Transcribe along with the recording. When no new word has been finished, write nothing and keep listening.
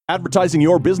Advertising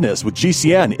your business with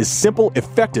GCN is simple,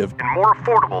 effective, and more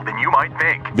affordable than you might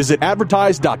think. Visit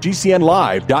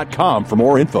advertise.gcnlive.com for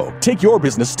more info. Take your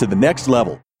business to the next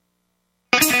level.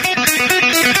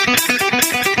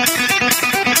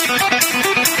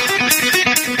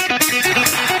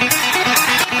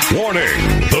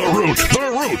 Warning!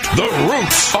 The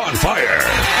Root's on fire!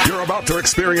 You're about to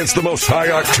experience the most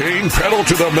high-octane,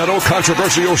 pedal-to-the-metal,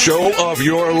 controversial show of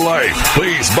your life.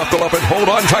 Please buckle up and hold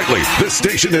on tightly. This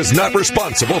station is not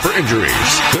responsible for injuries.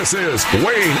 This is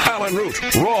Wayne Allyn Root,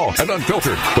 raw and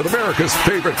unfiltered, with America's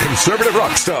favorite conservative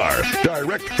rock star.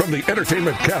 Direct from the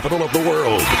entertainment capital of the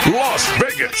world, Las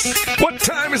Vegas. What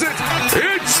time is it?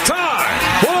 It's time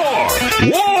for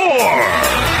War!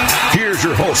 Here's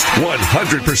your host,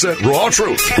 100% raw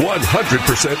truth,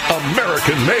 100%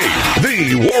 American-made,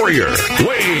 the warrior,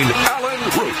 Wayne Allyn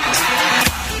Root.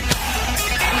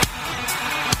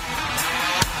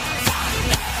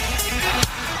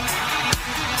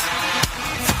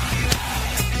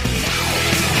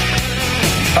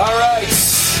 All right,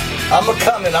 I'm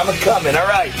a-coming. All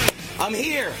right, I'm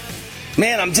here.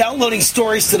 Man, I'm downloading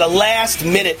stories to the last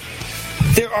minute.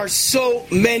 There are so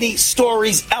many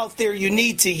stories out there you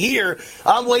need to hear.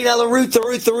 I'm Wayne Allyn Root,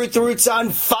 the Root's on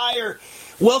fire.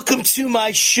 Welcome to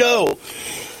my show.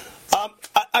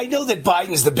 I know that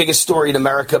Biden's the biggest story in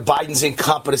America. Biden's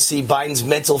incompetency, Biden's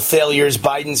mental failures,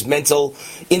 Biden's mental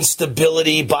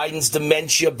instability, Biden's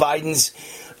dementia, Biden's,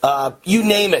 you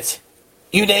name it.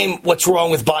 You name what's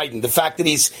wrong with Biden. The fact that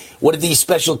he's, what did these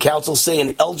special counsels say,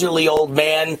 an elderly old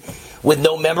man with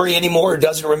no memory anymore,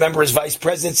 doesn't remember his vice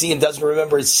presidency and doesn't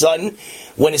remember his son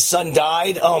when his son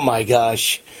died. Oh, my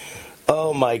gosh.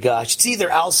 It's either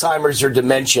Alzheimer's or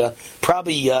dementia,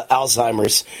 probably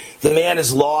Alzheimer's. The man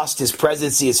is lost. His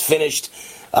presidency is finished.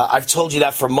 I've told you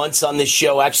that for months on this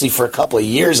show, actually for a couple of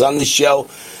years on this show.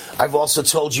 I've also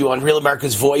told you on Real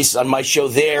America's Voice, on my show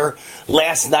there.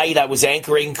 Last night I was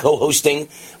anchoring, co-hosting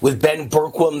with Ben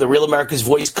Berkwam, the Real America's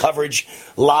Voice coverage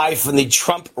live from the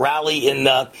Trump rally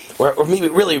or maybe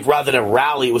really rather than a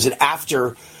rally, it was the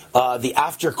after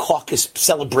caucus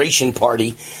celebration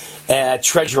party at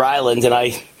Treasure Island. And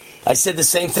I said the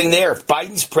same thing there. If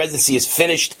Biden's presidency is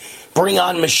finished, bring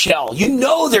on Michelle. You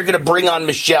know they're going to bring on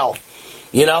Michelle,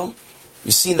 you know?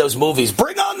 You've seen those movies.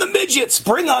 Bring on the midgets.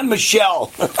 Bring on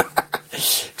Michelle.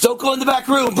 Don't go in the back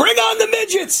room. Bring on the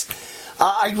midgets.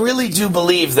 I really do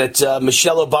believe that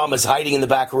Michelle Obama is hiding in the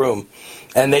back room.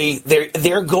 And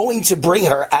they're going to bring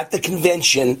her at the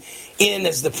convention in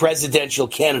as the presidential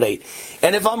candidate.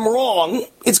 And if I'm wrong,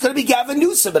 it's going to be Gavin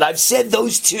Newsom. And I've said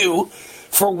those two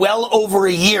for well over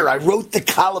a year. I wrote the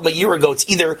column a year ago. It's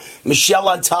either Michelle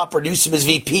on top or Newsom as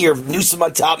VP, or Newsom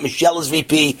on top, Michelle as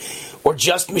VP, or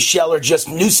just Michelle or just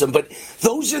Newsom. But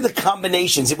those are the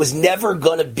combinations. It was never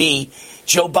going to be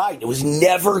Joe Biden. It was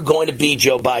never going to be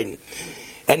Joe Biden.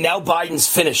 And now Biden's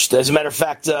finished. As a matter of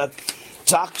fact,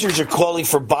 doctors are calling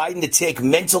for Biden to take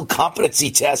mental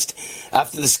competency test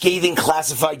after the scathing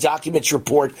classified documents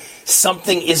report.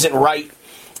 Something isn't right,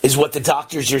 is what the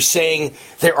doctors are saying.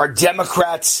 There are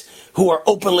Democrats who are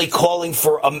openly calling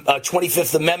for a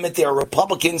 25th Amendment. There are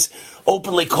Republicans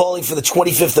openly calling for the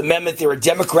 25th Amendment. There are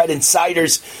Democrat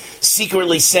insiders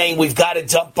secretly saying we've got to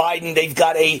dump Biden. They've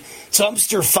got a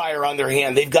dumpster fire on their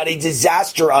hand. They've got a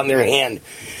disaster on their hand.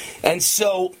 And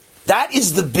so that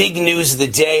is the big news of the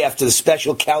day after the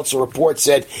special counsel report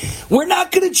said, we're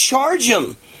not going to charge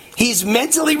him. He's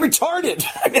mentally retarded.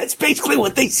 I mean, that's basically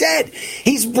what they said.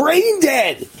 He's brain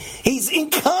dead. He's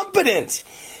incompetent.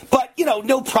 But,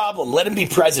 no problem. Let him be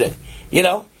president.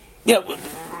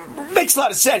 Makes a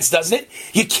lot of sense, doesn't it?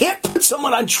 You can't put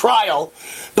someone on trial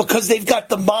because they've got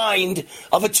the mind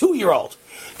of a 2-year-old.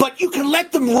 But you can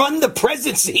let them run the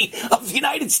presidency of the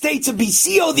United States and be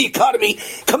CEO of the economy,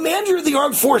 commander of the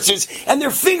armed forces, and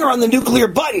their finger on the nuclear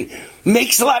button.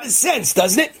 Makes a lot of sense,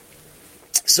 doesn't it?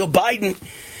 So Biden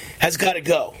has got to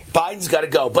go. Biden's got to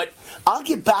go. But I'll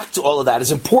get back to all of that.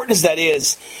 As important as that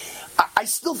is, I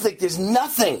still think there's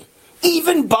nothing.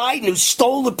 Even Biden, who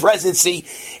stole the presidency,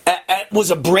 was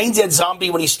a brain-dead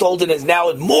zombie when he stole it, and is now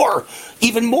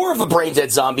even more of a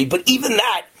brain-dead zombie. But even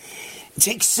that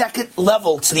takes second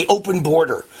level to the open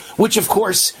border, which, of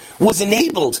course, was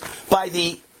enabled by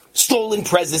the stolen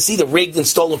presidency, the rigged and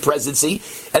stolen presidency,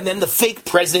 and then the fake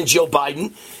president, Joe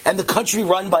Biden, and the country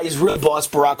run by his real boss,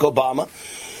 Barack Obama.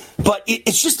 But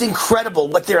it's just incredible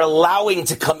what they're allowing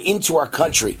to come into our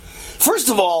country. First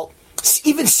of all,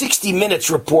 even 60 Minutes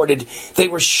reported they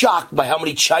were shocked by how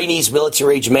many Chinese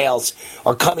military-age males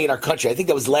are coming in our country. I think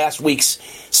that was last week's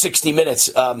 60 Minutes.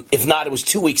 If not, it was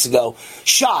 2 weeks ago.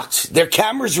 Shocked. Their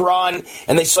cameras were on,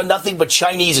 and they saw nothing but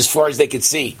Chinese as far as they could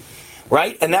see.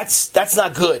 right? And that's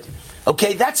not good.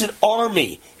 Okay, that's an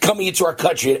army coming into our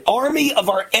country, an army of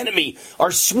our enemy,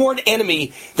 our sworn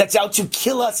enemy that's out to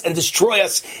kill us and destroy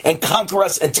us and conquer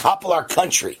us and topple our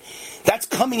country. That's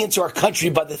coming into our country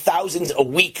by the thousands a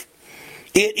week.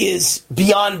 It is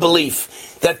beyond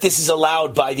belief that this is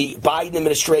allowed by the Biden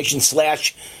administration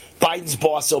 / Biden's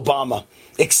boss, Obama.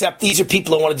 Except these are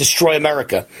people who want to destroy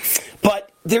America.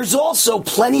 But there's also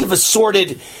plenty of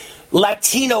assorted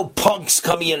Latino punks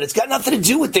coming in. It's got nothing to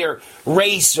do with their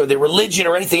race or their religion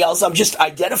or anything else. I'm just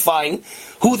identifying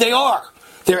who they are.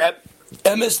 They're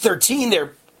MS-13,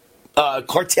 they're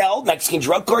cartel, Mexican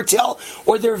drug cartel,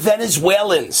 or they're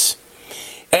Venezuelans.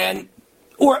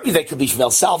 Or they could be from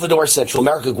El Salvador, Central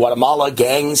America, Guatemala,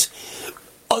 gangs.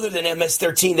 Other than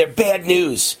MS-13, they're bad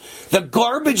news. The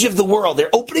garbage of the world. They're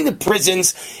opening the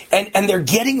prisons and they're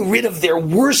getting rid of their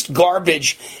worst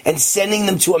garbage and sending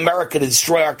them to America to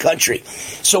destroy our country.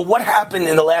 So what happened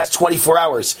in the last 24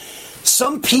 hours?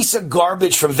 Some piece of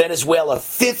garbage from Venezuela,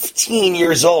 15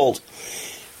 years old,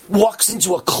 walks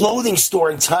into a clothing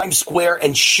store in Times Square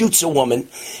and shoots a woman.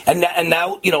 And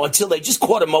now, until they just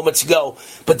caught him moments ago,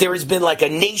 but there has been like a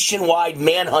nationwide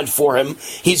manhunt for him.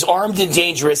 He's armed and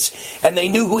dangerous, and they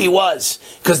knew who he was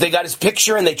because they got his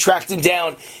picture and they tracked him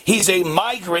down. He's a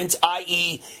migrant,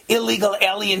 i.e. illegal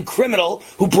alien criminal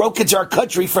who broke into our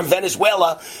country from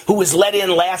Venezuela, who was let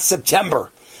in last September.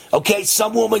 Okay,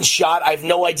 some woman shot. I have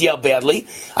no idea how badly.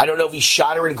 I don't know if he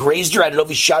shot her and grazed her. I don't know if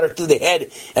he shot her through the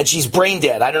head and she's brain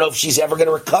dead. I don't know if she's ever going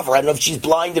to recover. I don't know if she's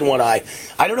blind in one eye.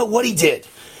 I don't know what he did.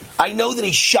 I know that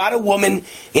he shot a woman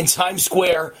in Times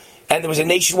Square, and there was a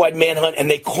nationwide manhunt, and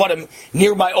they caught him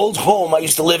near my old home. I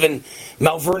used to live in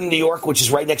Mount Vernon, New York, which is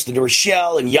right next to New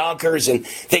Rochelle and Yonkers, and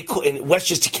in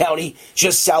Westchester County,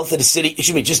 just south of the city,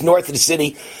 just north of the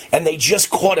city, and they just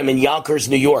caught him in Yonkers,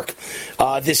 New York.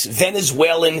 This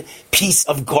Venezuelan piece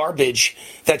of garbage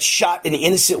that shot an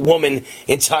innocent woman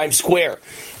in Times Square.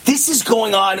 This is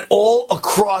going on all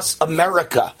across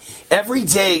America. Every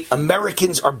day,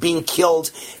 Americans are being killed,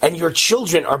 and your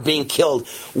children are being killed.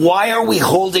 Why are we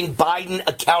holding Biden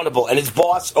accountable and his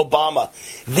boss, Obama?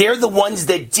 They're the ones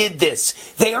that did this.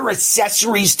 They are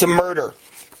accessories to murder.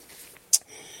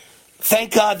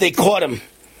 Thank God they caught him.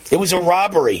 It was a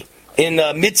robbery in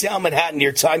Midtown Manhattan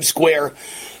near Times Square,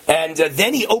 and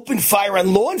then he opened fire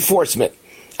on law enforcement.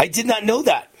 I did not know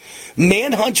that.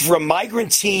 Manhunt for a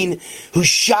migrant teen who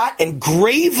shot and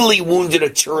gravely wounded a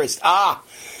tourist. All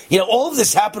of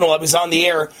this happened while I was on the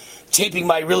air taping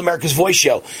my Real America's Voice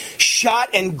show. Shot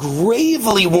and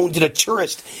gravely wounded a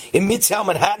tourist in Midtown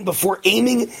Manhattan before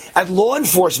aiming at law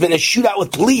enforcement in a shootout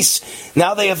with police.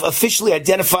 Now they have officially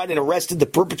identified and arrested the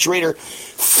perpetrator,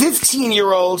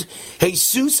 15-year-old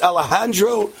Jesus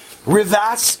Alejandro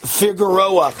Rivas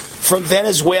Figueroa from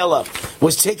Venezuela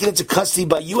was taken into custody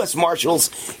by U.S.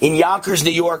 Marshals in Yonkers, New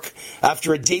York,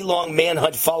 after a day-long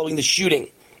manhunt following the shooting.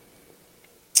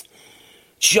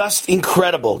 Just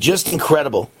incredible, just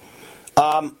incredible.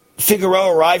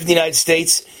 Figueroa arrived in the United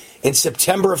States in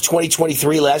September of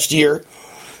 2023, last year.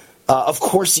 Of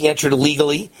course, he entered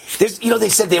illegally. They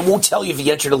said they won't tell you if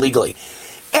he entered illegally.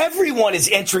 Everyone is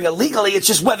entering illegally. It's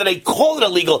just whether they call it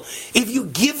illegal. If you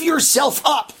give yourself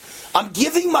up, I'm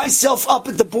giving myself up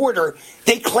at the border,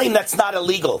 they claim that's not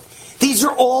illegal. These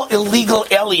are all illegal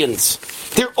aliens.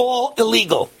 They're all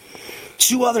illegal.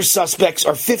 Two other suspects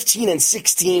are 15 and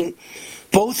 16.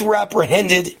 Both were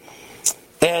apprehended,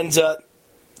 and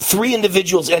 3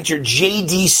 individuals entered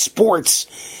JD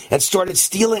Sports and started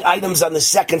stealing items on the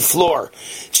second floor.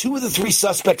 2 of the 3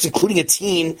 suspects, including a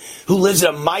teen who lives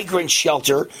in a migrant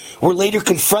shelter, were later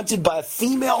confronted by a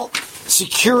female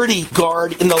security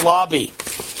guard in the lobby.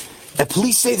 And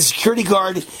police say the security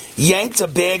guard yanked a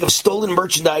bag of stolen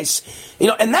merchandise.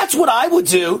 And that's what I would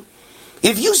do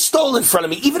if you stole in front of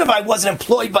me, even if I wasn't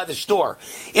employed by the store.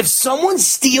 If someone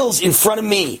steals in front of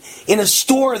me in a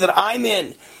store that I'm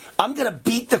in, I'm going to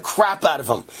beat the crap out of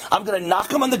him. I'm going to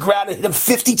knock him on the ground and hit him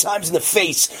 50 times in the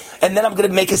face, and then I'm going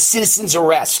to make a citizen's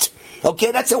arrest.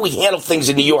 Okay, that's how we handle things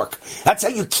in New York. That's how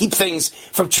you keep things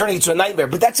from turning into a nightmare.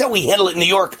 But that's how we handle it in New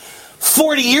York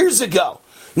 40 years ago.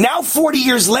 Now, 40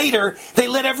 years later, they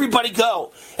let everybody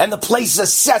go, and the place is a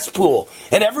cesspool,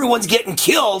 and everyone's getting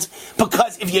killed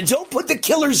because if you don't put the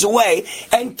killers away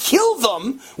and kill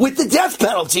them with the death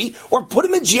penalty or put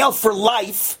them in jail for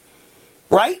life,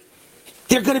 right?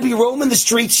 They're going to be roaming the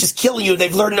streets just killing you.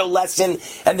 They've learned no lesson,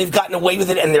 and they've gotten away with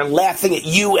it, and they're laughing at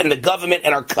you and the government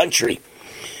and our country.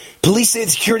 Police say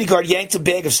the security guard yanked a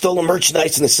bag of stolen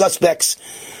merchandise, and the suspects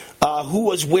who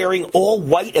was wearing all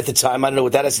white at the time. I don't know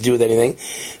what that has to do with anything.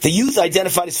 The youth,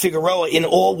 identified as Figueroa in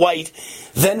all white,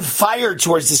 then fired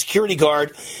towards the security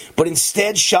guard, but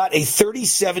instead shot a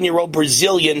 37-year-old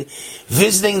Brazilian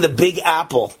visiting the Big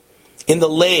Apple in the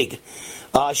leg.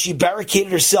 She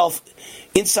barricaded herself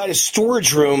inside a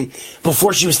storage room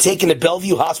before she was taken to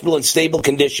Bellevue Hospital in stable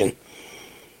condition.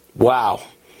 Wow.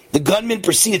 The gunman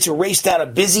proceeded to race down a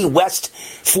busy West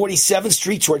 47th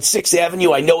Street towards 6th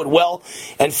Avenue, I know it well,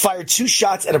 and fired 2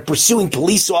 shots at a pursuing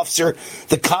police officer.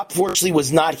 The cop, fortunately,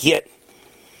 was not hit.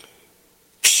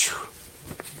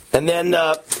 And then,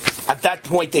 at that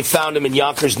point, they found him in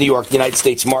Yonkers, New York, United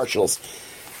States Marshals.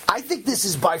 I think this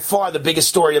is by far the biggest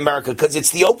story in America because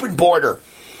it's the open border.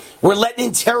 We're letting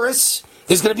in terrorists.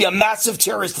 There's going to be a massive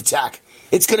terrorist attack.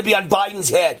 It's going to be on Biden's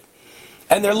head.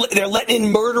 And they're letting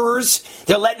in murderers.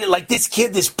 They're letting in, like this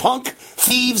kid, this punk,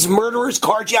 thieves, murderers,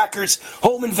 carjackers,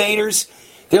 home invaders.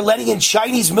 They're letting in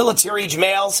Chinese military-age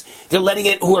males. They're letting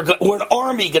in who are an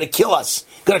army going to kill us,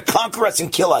 going to conquer us and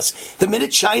kill us. The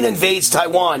minute China invades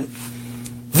Taiwan,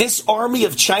 this army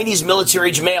of Chinese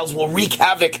military-age males will wreak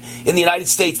havoc in the United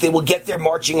States. They will get their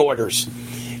marching orders.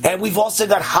 And we've also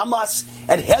got Hamas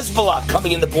and Hezbollah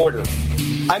coming in the border.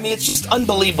 I mean, it's just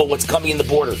unbelievable what's coming in the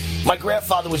border. My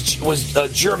grandfather was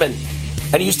German,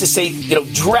 and he used to say,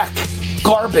 Dreck,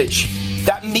 garbage.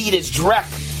 That meat is Dreck.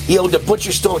 He owned a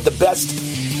butcher store with the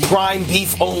best prime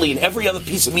beef only, and every other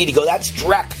piece of meat, he go, that's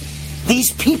Dreck.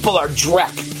 These people are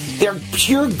Dreck. They're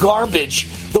pure garbage,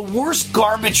 the worst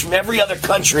garbage from every other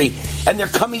country, and they're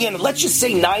coming in. Let's just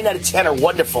say 9 out of 10 are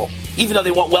wonderful, even though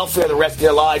they want welfare the rest of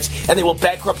their lives, and they will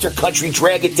bankrupt their country,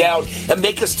 drag it down, and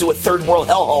make us to a third world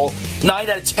hellhole. 9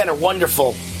 out of 10 are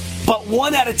wonderful. But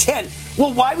 1 out of 10,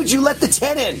 well, why would you let the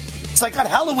 10 in? It's like on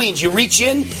Halloween, you reach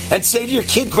in and say to your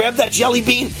kid, grab that jelly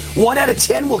bean. 1 out of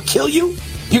 10 will kill you.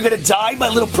 You're going to die, my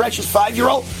little precious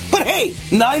 5-year-old. But hey,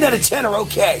 9 out of 10 are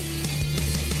okay.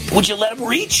 Would you let them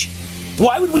reach?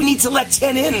 Why would we need to let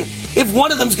 10 in if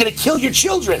one of them is going to kill your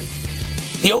children?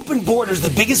 The open border is the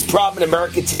biggest problem in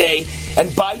America today, and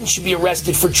Biden should be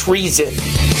arrested for treason.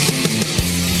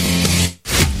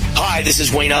 Hi, this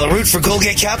is Wayne Allyn for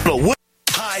Goldgate Capital.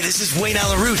 Hi, this is Wayne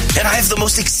Allyn, and I have the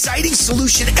most exciting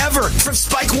solution ever from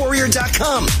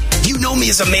SpikeWarrior.com. You know me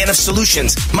as a man of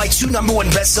solutions. My 2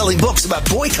 #1 best-selling books about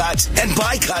boycotts and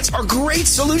boycotts are great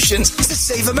solutions to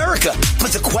save America.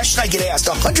 But the question I get asked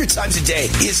 100 times a day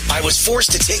is, I was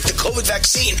forced to take the COVID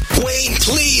vaccine. Wayne,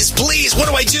 please, what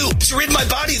do I do to rid my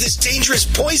body of this dangerous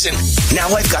poison? Now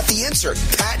I've got the answer.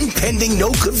 Patent-pending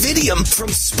no-covidium from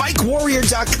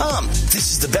SpikeWarrior.com.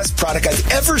 This is the best product I've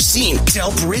ever seen to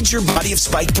help rid your body of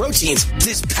spike proteins.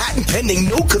 This patent-pending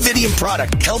no-covidium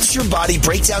product helps your body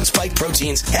break down spike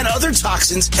proteins and other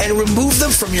toxins and remove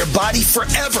them from your body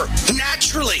forever,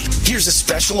 naturally. Here's a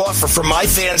special offer for my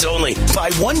fans only. Buy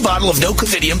 1 bottle of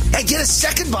no-covidium and get a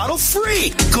 2nd bottle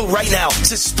free. Go right now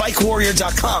to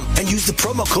SpikeWarrior.com and use the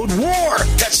promo code WAR.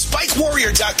 That's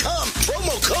SpikeWarrior.com,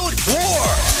 promo code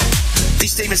WAR.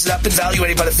 These statements have not been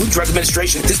evaluated by the Food and Drug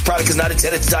Administration. This product is not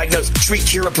intended to diagnose, treat,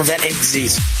 cure, or prevent any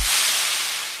disease.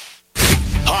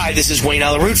 Hi, this is Wayne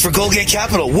Allyn for Goldgate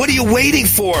Capital. What are you waiting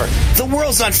for? The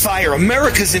world's on fire.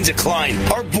 America's in decline.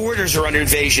 Our borders are under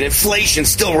invasion. Inflation's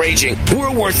still raging.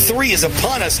 World War III is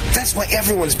upon us. That's why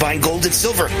everyone's buying gold and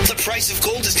silver. The price of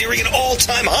gold is nearing an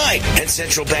all-time high. And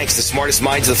central banks, the smartest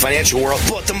minds of the financial world,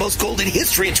 bought the most gold in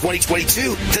history in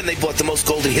 2022. Then they bought the most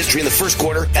gold in history in the first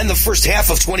quarter and the first half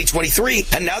of 2023.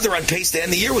 And now they're on pace to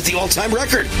end the year with the all-time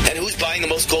record. And who's buying the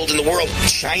most gold in the world?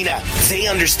 China. They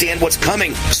understand what's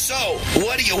coming. So,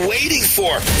 what are you waiting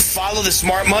for? Follow the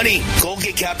smart money.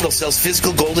 Goldgate Capital sells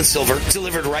physical gold and silver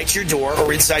delivered right to your door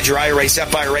or inside your IRA,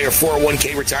 SEP IRA, or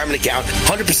 401k retirement account.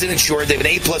 100% insured. They have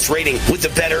an A+ rating with the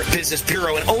Better Business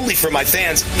Bureau. And only for my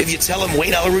fans, if you tell them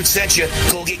Wayne Allyn sent you,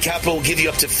 Goldgate Capital will give you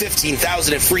up to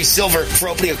 $15,000 in free silver for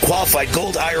opening a qualified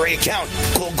gold IRA account.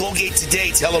 Call Goldgate today.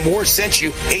 Tell them War sent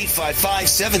you.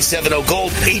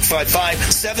 855-770-GOLD.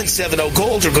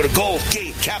 855-770-GOLD, or go to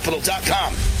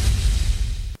goldgatecapital.com.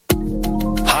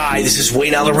 Hi, this is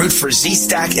Wayne Allyn for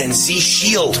Z-Stack and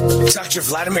Z-Shield. Dr.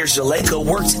 Vladimir Zelenko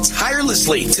worked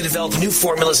tirelessly to develop new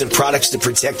formulas and products to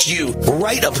protect you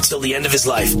right up until the end of his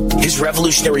life. His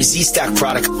revolutionary Z-Stack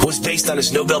product was based on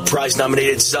his Nobel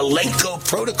Prize-nominated Zelenko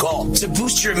protocol to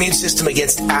boost your immune system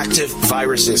against active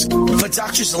viruses. But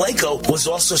Dr. Zelenko was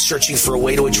also searching for a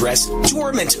way to address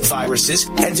dormant viruses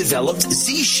and developed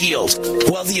Z-Shield.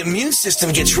 While the immune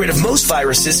system gets rid of most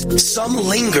viruses, some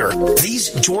linger. These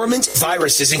dormant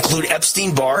viruses viruses include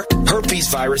Epstein-Barr, herpes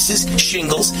viruses,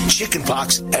 shingles,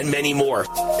 chickenpox, and many more.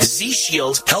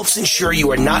 Z-Shield helps ensure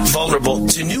you are not vulnerable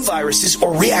to new viruses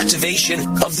or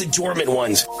reactivation of the dormant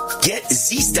ones. Get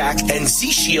Z-Stack and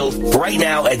Z-Shield right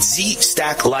now at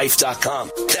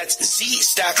ZStackLife.com. That's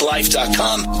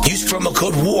ZStackLife.com. Use promo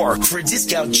code WAR for a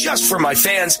discount just for my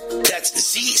fans.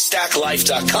 That's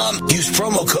ZStackLife.com. Use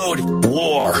promo code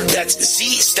WAR. That's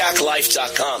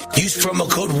ZStackLife.com. Use promo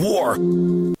code WAR.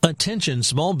 Attention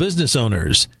small business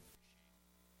owners.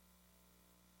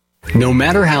 No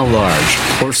matter how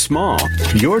large or small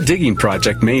your digging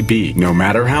project may be, no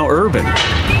matter how urban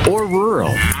or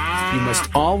rural, you must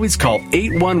always call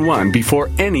 811 before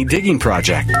any digging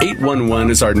project.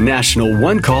 811 is our national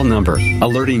one-call number,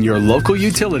 alerting your local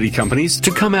utility companies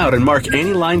to come out and mark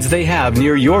any lines they have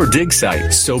near your dig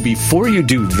site. So before you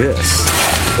do this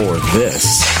or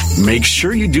this, make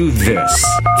sure you do this.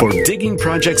 For digging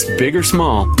projects big or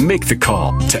small, make the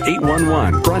call to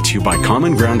 811. Brought to you by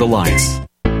Common Ground Alliance.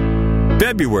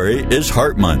 February is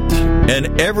Heart Month,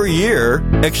 and every year,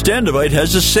 Extendivite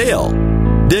has a sale.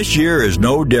 This year is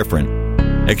no different.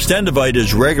 Extendivite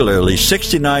is regularly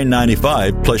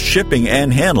 $69.95 plus shipping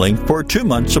and handling for a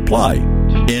 2-month supply.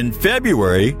 In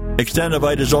February,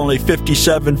 Extendivite is only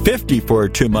 $57.50 for a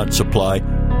 2-month supply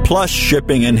plus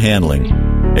shipping and handling.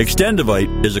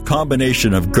 Extendivite is a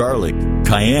combination of garlic,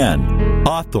 cayenne,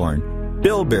 hawthorn,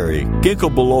 bilberry, ginkgo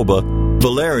biloba,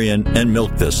 valerian, and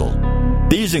milk thistle.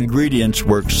 These ingredients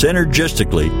work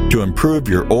synergistically to improve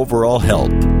your overall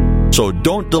health. So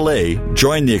don't delay.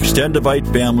 Join the Extendivite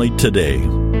family today.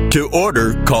 To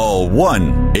order, call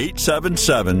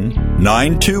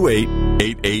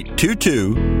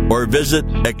 1-877-928-8822 or visit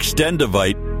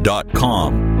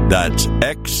extendivite.com. That's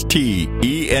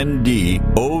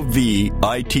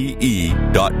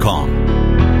XTENDOVITE.com.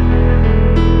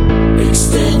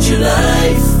 Extend your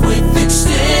life with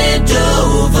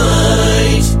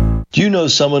Extendovite. Do you know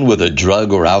someone with a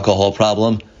drug or alcohol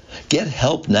problem? Get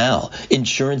help now.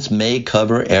 Insurance may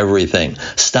cover everything.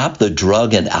 Stop the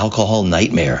drug and alcohol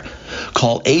nightmare.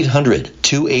 Call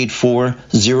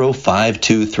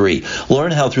 800-284-0523.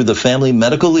 Learn how through the Family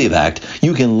Medical Leave Act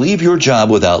you can leave your job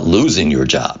without losing your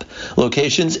job.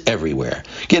 Locations everywhere.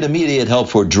 Get immediate help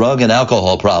for drug and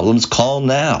alcohol problems. Call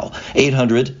now.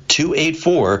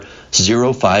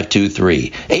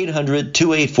 800-284-0523.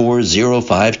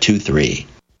 800-284-0523.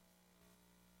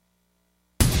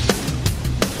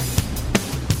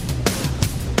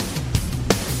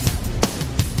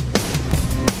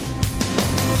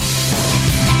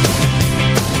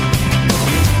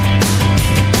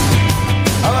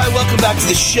 Back to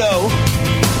the show.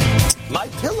 My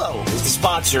Pillow is the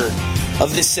sponsor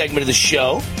of this segment of the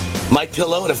show. My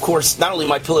Pillow, and of course, not only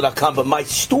MyPillow.com, but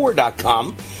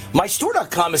MyStore.com.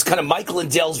 MyStore.com is kind of Michael and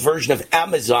Dell's version of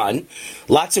Amazon.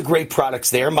 Lots of great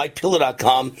products there.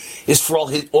 MyPillow.com is for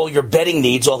all your bedding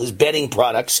needs, all his bedding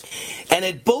products. And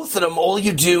at both of them, all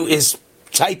you do is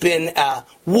type in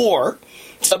WAR,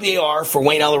 W-A-R, for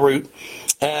Wayne Allyn.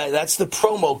 That's the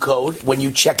promo code when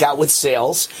you check out with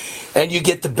sales, and you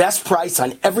get the best price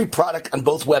on every product on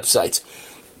both websites.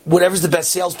 Whatever's the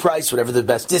best sales price, whatever the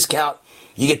best discount,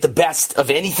 you get the best of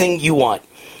anything you want.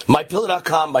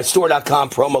 MyPillow.com,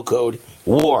 MyStore.com, promo code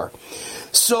WAR.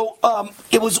 So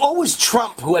it was always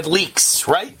Trump who had leaks,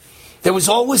 right? There was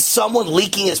always someone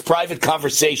leaking his private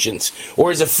conversations or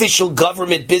his official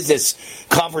government business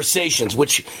conversations,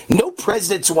 which no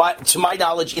president, to my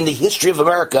knowledge, in the history of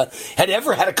America had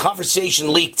ever had a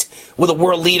conversation leaked with a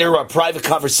world leader or a private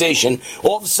conversation.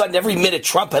 All of a sudden, every minute,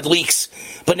 Trump had leaks.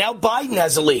 But now Biden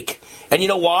has a leak. And you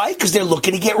know why? Because they're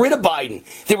looking to get rid of Biden.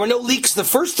 There were no leaks the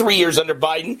first 3 years under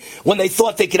Biden when they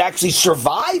thought they could actually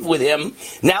survive with him.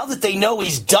 Now that they know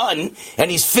he's done and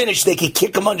he's finished, they could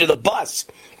kick him under the bus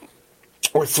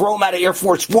or throw him out of Air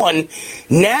Force One.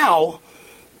 Now,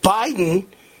 Biden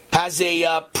has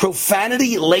a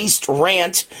profanity-laced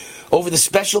rant over the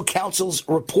special counsel's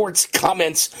reports,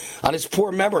 comments on his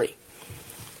poor memory.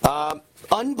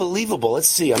 Unbelievable. Let's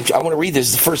see. I want to read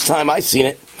this. It's the first time I've seen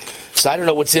it, so I don't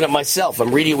know what's in it myself.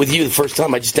 I'm reading it with you the first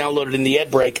time. I just downloaded it in the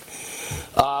ad break.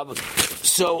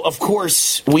 So, of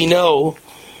course, we know.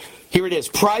 Here it is.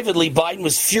 Privately, Biden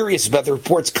was furious about the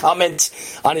report's comment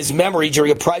on his memory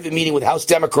during a private meeting with House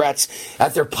Democrats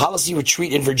at their policy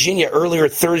retreat in Virginia earlier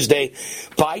Thursday.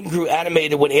 Biden grew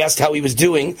animated when asked how he was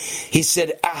doing. He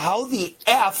said, "How the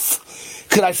F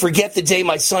could I forget the day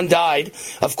my son died?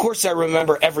 Of course I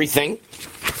remember everything,"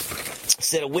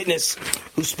 said a witness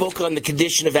who spoke on the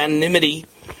condition of anonymity.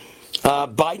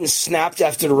 Biden snapped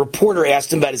after the reporter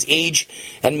asked him about his age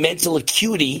and mental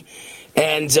acuity,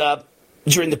 and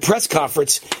during the press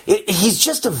conference, he's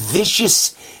just a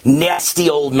vicious, nasty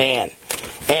old man.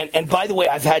 And by the way,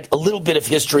 I've had a little bit of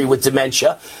history with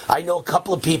dementia. I know a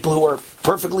couple of people who were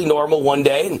perfectly normal one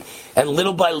day, and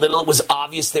little by little it was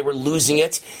obvious they were losing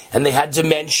it, and they had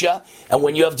dementia. And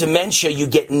when you have dementia, you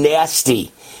get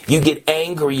nasty. You get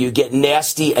angry, you get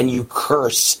nasty, and you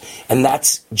curse. And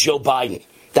that's Joe Biden.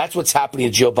 That's what's happening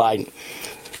to Joe Biden.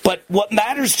 But what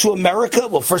matters to America,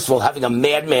 well, first of all, having a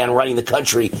madman running the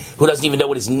country who doesn't even know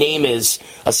what his name is,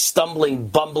 a stumbling,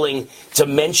 bumbling,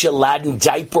 dementia-laden,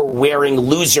 diaper-wearing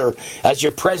loser as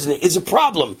your president is a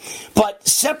problem. But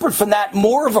separate from that,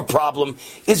 more of a problem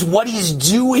is what he's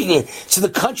doing to the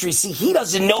country. See, he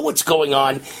doesn't know what's going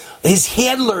on. His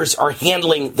handlers are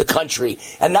handling the country,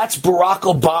 and that's Barack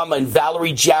Obama and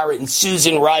Valerie Jarrett and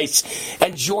Susan Rice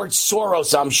and George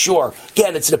Soros, I'm sure.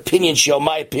 Again, it's an opinion show,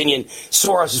 my opinion.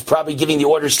 Soros is probably giving the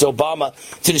orders to Obama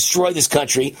to destroy this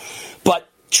country. But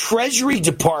Treasury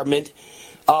Department,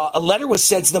 a letter was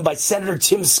sent to them by Senator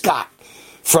Tim Scott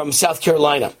from South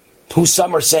Carolina, who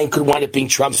some are saying could wind up being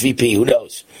Trump's VP, who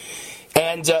knows.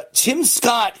 And Tim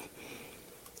Scott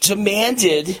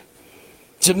demanded,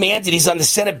 he's on the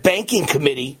Senate Banking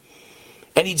Committee,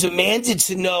 and he demanded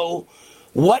to know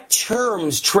what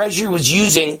terms Treasury was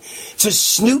using to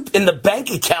snoop in the bank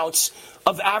accounts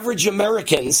of average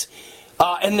Americans,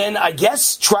 and then, I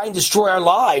guess, try and destroy our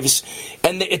lives.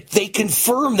 And they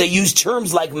confirm they use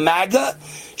terms like MAGA,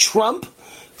 Trump,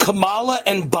 Kamala,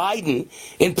 and Biden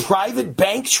in private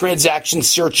bank transaction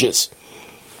searches.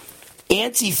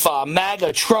 Antifa,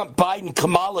 MAGA, Trump, Biden,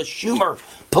 Kamala, Schumer,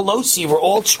 Pelosi were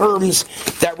all terms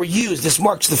that were used. This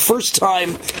marks the first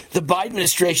time the Biden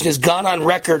administration has gone on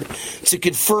record to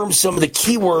confirm some of the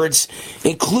keywords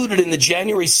included in the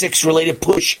January 6th related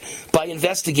push by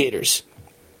investigators.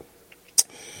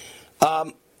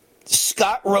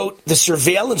 Scott wrote, the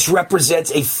surveillance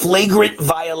represents a flagrant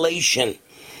violation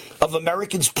of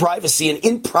Americans' privacy and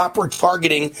improper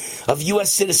targeting of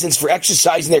U.S. citizens for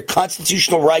exercising their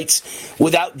constitutional rights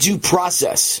without due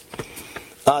process.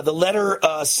 The letter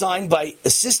signed by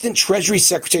Assistant Treasury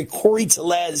Secretary Corey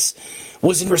Tellez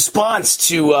was in response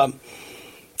to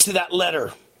that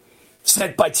letter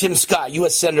sent by Tim Scott,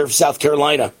 U.S. Senator of South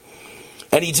Carolina.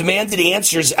 And he demanded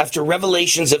answers after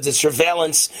revelations of the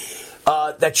surveillance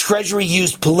that Treasury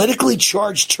used politically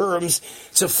charged terms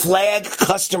to flag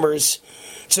customers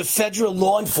to federal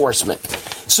law enforcement.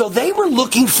 So they were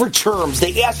looking for terms.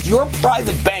 They asked your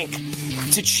private bank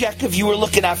to check if you were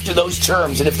looking after those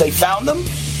terms. And if they found them,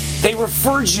 they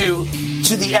referred you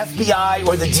to the FBI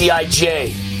or the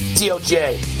DOJ.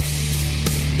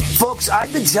 Folks,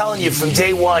 I've been telling you from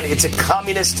day one, it's a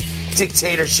communist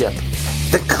dictatorship.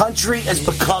 The country has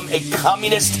become a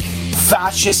communist,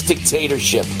 fascist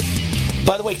dictatorship.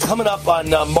 By the way, coming up on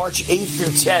March 8th through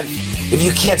 10th, if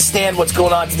you can't stand what's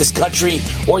going on to this country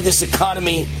or this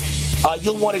economy,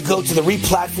 you'll want to go to the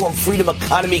Replatform Freedom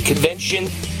Economy Convention,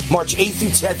 March 8th through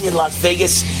 10th in Las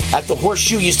Vegas at the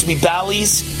Horseshoe, used to be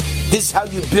Bally's. This is how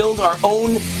you build our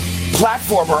own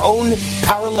platform, our own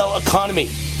parallel economy.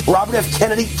 Robert F.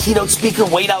 Kennedy, keynote speaker,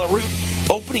 Wade Allyn,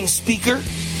 opening speaker.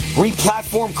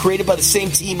 Replatform, created by the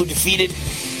same team who defeated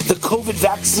the COVID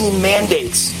vaccine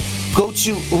mandates. Go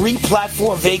to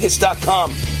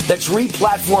replatformvegas.com. That's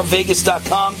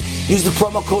replatformvegas.com. Use the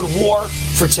promo code WAR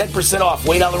for 10% off.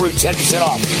 Wade Allyn, 10%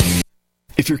 off.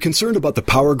 If you're concerned about the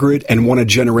power grid and want to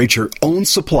generate your own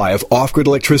supply of off-grid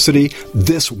electricity,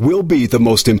 this will be the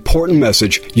most important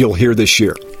message you'll hear this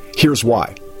year. Here's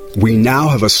why. We now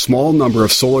have a small number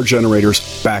of solar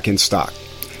generators back in stock.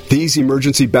 These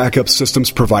emergency backup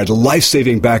systems provide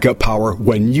life-saving backup power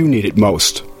when you need it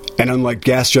most. And unlike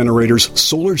gas generators,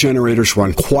 solar generators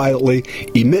run quietly,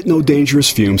 emit no dangerous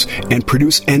fumes, and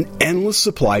produce an endless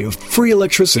supply of free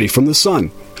electricity from the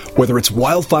sun. Whether it's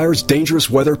wildfires, dangerous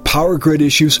weather, power grid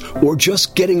issues, or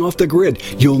just getting off the grid,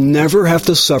 you'll never have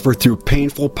to suffer through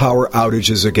painful power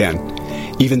outages again.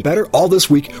 Even better, all this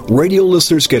week, radio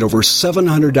listeners get over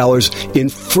 $700 in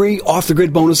free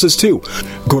off-the-grid bonuses, too.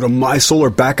 Go to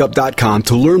mysolarbackup.com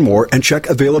to learn more and check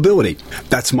availability.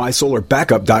 That's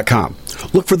mysolarbackup.com.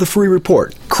 Look for the free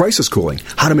report, Crisis Cooling,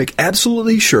 how to make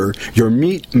absolutely sure your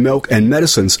meat, milk, and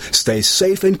medicines stay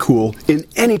safe and cool in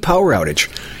any power outage.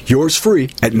 Yours free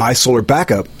at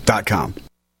mysolarbackup.com.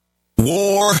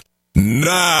 War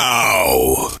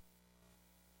now.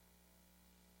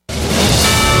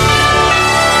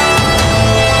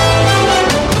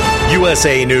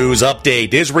 USA News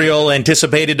update. Israel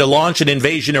anticipated to launch an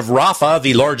invasion of Rafah,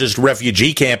 the largest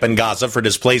refugee camp in Gaza for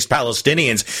displaced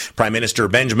Palestinians. Prime Minister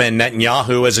Benjamin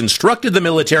Netanyahu has instructed the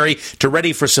military to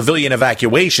ready for civilian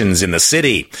evacuations in the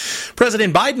city.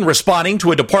 President Biden responding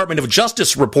to a Department of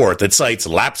Justice report that cites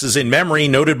lapses in memory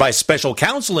noted by special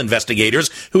counsel investigators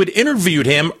who had interviewed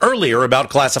him earlier about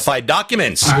classified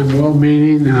documents. I'm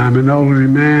well-meaning, and I'm an elderly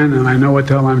man, and I know what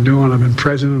the hell I'm doing. I've been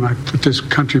president, and I put this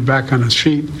country back on its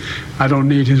feet. I don't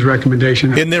need his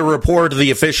recommendation. In their report,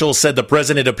 the officials said the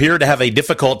president appeared to have a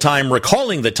difficult time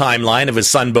recalling the timeline of his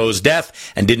son Beau's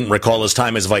death and didn't recall his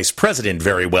time as vice president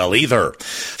very well either.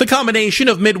 The combination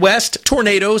of Midwest,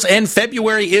 tornadoes, and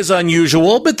February is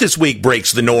unusual, but this week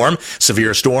breaks the norm.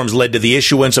 Severe storms led to the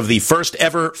issuance of the first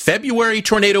ever February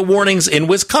tornado warnings in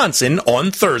Wisconsin on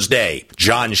Thursday.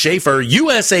 John Schaefer,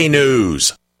 USA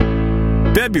News.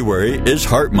 February is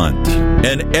Heart Month,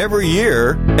 and every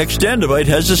year, Extendivite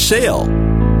has a sale.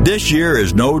 This year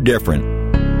is no different.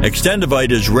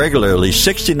 Extendivite is regularly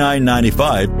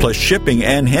 $69.95 plus shipping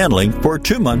and handling for a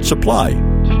 2-month supply.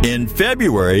 In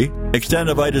February,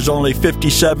 Extendivite is only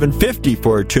 $57.50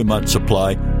 for a 2-month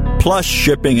supply plus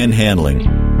shipping and handling.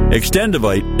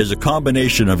 Extendivite is a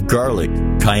combination of garlic,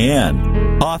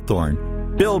 cayenne,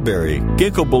 hawthorn, bilberry,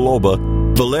 ginkgo biloba,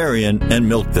 valerian, and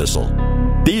milk thistle.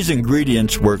 These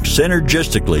ingredients work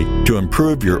synergistically to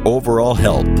improve your overall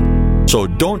health. So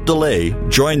don't delay.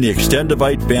 Join the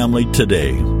Extendivite family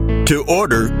today. To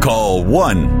order, call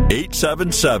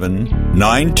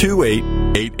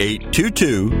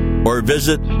 1-877-928-8822 or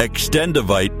visit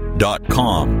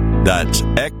extendivite.com. That's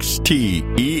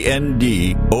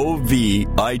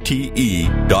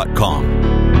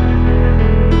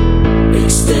XTENDOVITE.com.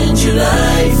 Extend your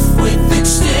life with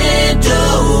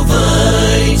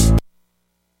Extendovite.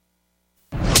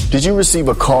 Did you receive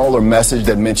a call or message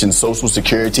that mentioned Social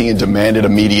Security and demanded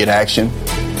immediate action?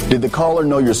 Did the caller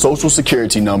know your Social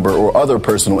Security number or other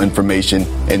personal information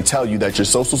and tell you that your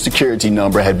Social Security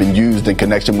number had been used in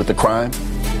connection with the crime?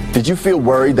 Did you feel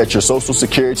worried that your Social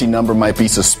Security number might be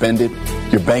suspended,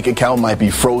 your bank account might be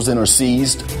frozen or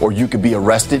seized, or you could be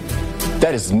arrested?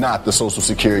 That is not the Social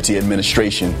Security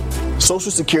Administration.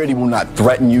 Social Security will not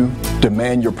threaten you,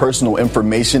 demand your personal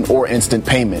information, or instant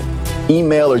payment,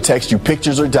 email or text you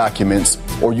pictures or documents,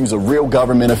 or use a real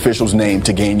government official's name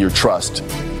to gain your trust.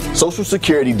 Social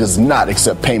Security does not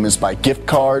accept payments by gift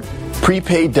card,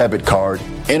 prepaid debit card,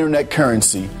 internet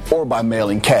currency, or by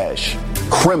mailing cash.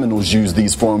 Criminals use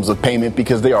these forms of payment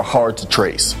because they are hard to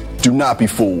trace. Do not be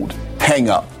fooled. Hang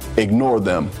up. Ignore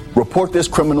them. Report this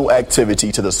criminal activity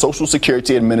to the Social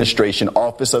Security Administration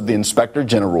Office of the Inspector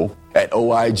General at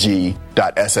oig.ssa.gov.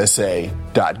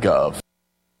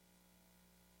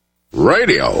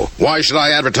 Radio? Why should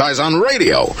I advertise on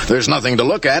radio? There's nothing to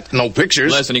look at, no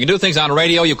pictures. Listen, you can do things on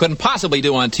radio you couldn't possibly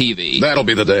do on TV. That'll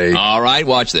be the day. All right,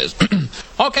 watch this.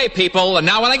 Okay, people, and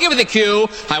now when I give you the cue,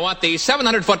 I want the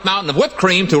 700-foot mountain of whipped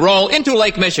cream to roll into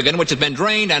Lake Michigan, which has been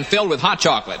drained and filled with hot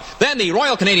chocolate. Then the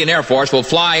Royal Canadian Air Force will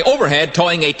fly overhead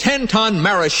towing a 10-ton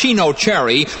maraschino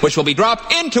cherry, which will be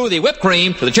dropped into the whipped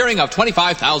cream to the cheering of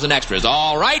 25,000 extras.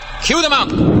 All right, cue the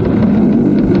mountain.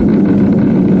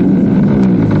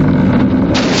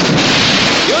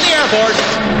 Airport.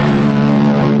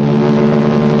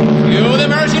 Cue the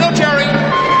maraschino cherry.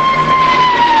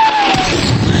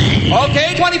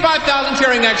 Okay, 25,000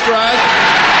 cheering extras.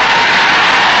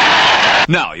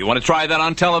 Now, you want to try that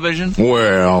on television?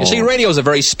 Well... You see, radio is a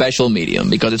very special medium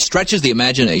because it stretches the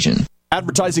imagination.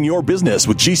 Advertising your business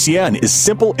with GCN is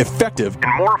simple, effective,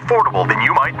 and more affordable than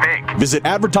you might think. Visit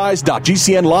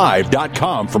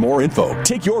advertise.gcnlive.com for more info.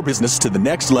 Take your business to the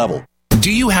next level.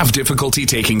 Do you have difficulty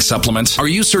taking supplements? Are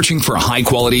you searching for a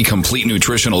high-quality, complete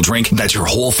nutritional drink that your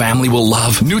whole family will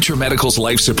love? NutriMedical's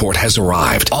Life Support has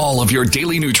arrived. All of your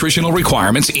daily nutritional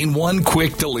requirements in one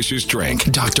quick, delicious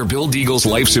drink. Dr. Bill Deagle's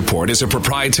Life Support is a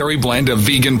proprietary blend of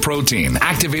vegan protein,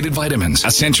 activated vitamins,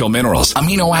 essential minerals,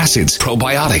 amino acids,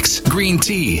 probiotics, green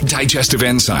tea, digestive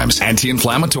enzymes,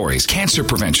 anti-inflammatories, cancer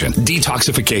prevention,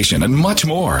 detoxification, and much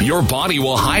more. Your body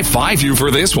will high-five you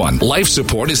for this one. Life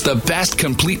Support is the best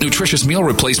complete nutritious meal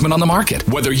replacement on the market.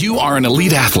 Whether you are an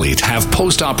elite athlete, have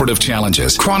post-operative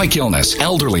challenges, chronic illness,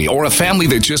 elderly, or a family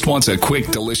that just wants a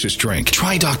quick, delicious drink,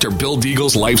 try Dr. Bill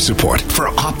Deagle's Life Support for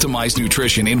optimized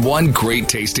nutrition in one great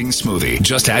tasting smoothie.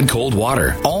 Just add cold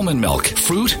water, almond milk,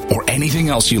 fruit, or anything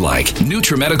else you like.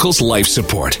 NutriMedical's Life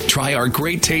Support. Try our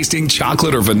great tasting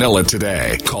chocolate or vanilla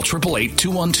today. Call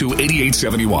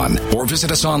 888-212-8871 or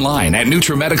visit us online at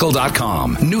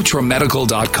NutriMedical.com.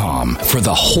 NutriMedical.com for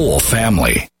the whole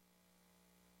family.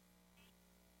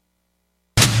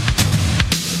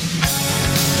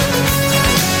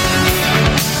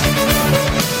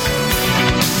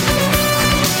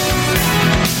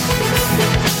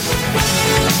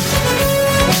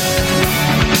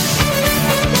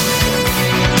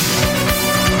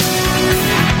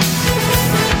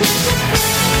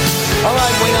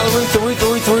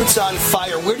 The Root's on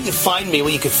fire. Where do you find me?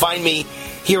 Well, you can find me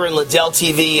here in Liddell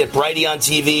TV, at Brighteon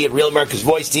TV, at Real America's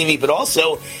Voice TV, but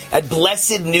also at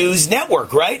Blessed News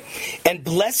Network, right? And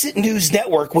Blessed News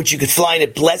Network, which you could find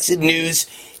at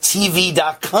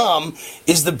blessednewstv.com,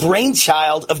 is the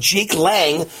brainchild of Jake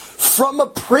Lang from a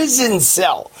prison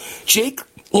cell. Jake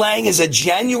Lang is a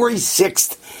January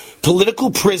 6th political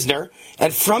prisoner,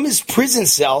 and from his prison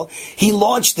cell, he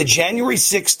launched the January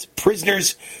 6th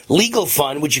Prisoners Legal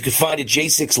Fund, which you can find at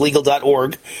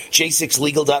j6legal.org,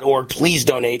 j6legal.org. Please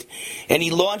donate. And he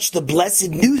launched the Blessed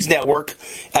News Network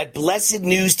at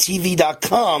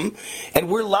blessednewstv.com, and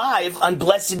we're live on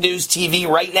Blessed News TV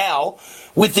right now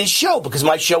with this show, because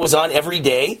my show is on every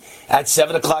day at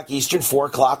 7 o'clock Eastern, 4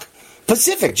 o'clock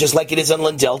Pacific, just like it is on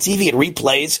Liddell TV. It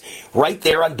replays right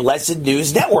there on Blessed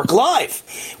News Network live.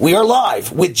 We are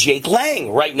live with Jake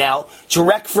Lang right now,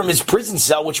 direct from his prison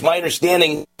cell, which my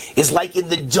understanding is like in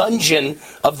the dungeon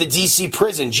of the D.C.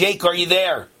 prison. Jake, are you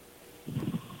there?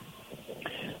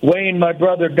 Wayne, my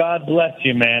brother, God bless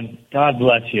you, man. God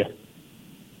bless you.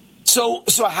 So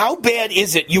how bad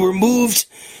is it? You were moved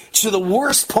to the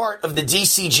worst part of the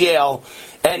D.C. jail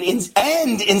and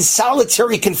in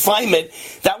solitary confinement.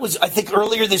 That was, I think,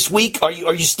 earlier this week. Are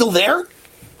you still there?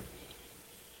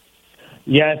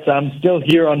 Yes, I'm still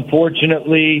here.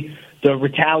 Unfortunately, the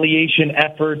retaliation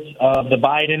efforts of the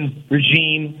Biden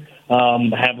regime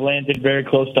have landed very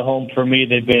close to home for me.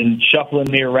 They've been shuffling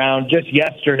me around. Just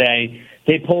yesterday,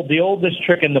 they pulled the oldest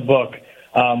trick in the book.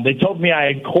 They told me I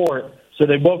had court. So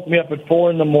they woke me up at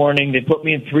 4 a.m. They put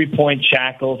me in 3-point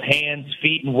shackles, hands,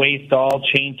 feet, and waist all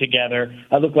chained together.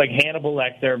 I look like Hannibal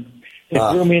Lecter. They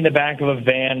threw me in the back of a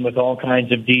van with all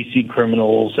kinds of D.C.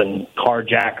 criminals and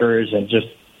carjackers and just,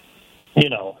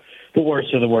 the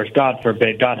worst of the worst. God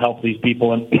forbid. God help these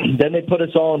people. And then they put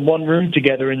us all in one room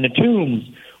together in the Tombs,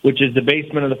 which is the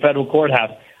basement of the federal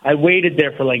courthouse. I waited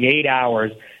there for like 8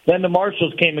 hours. Then the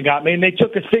marshals came and got me, and they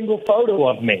took a single photo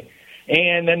of me.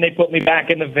 And then they put me back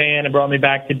in the van and brought me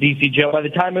back to D.C. jail. By the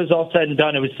time it was all said and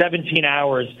done, it was 17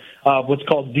 hours of what's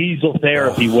called diesel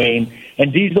therapy, Wayne.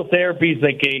 And diesel therapy is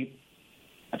it's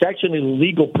actually a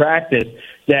legal practice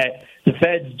that the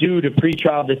feds do to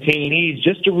pretrial detainees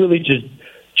just to really just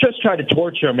try to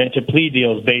torture them into plea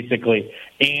deals, basically.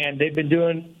 And they've been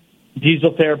doing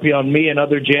diesel therapy on me and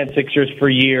other Jan 6ers for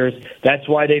years. That's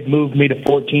why they've moved me to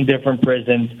 14 different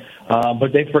prisons.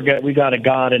 But they forget we got a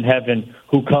God in heaven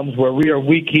who comes where we are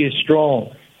weak, he is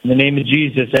strong. In the name of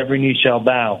Jesus, every knee shall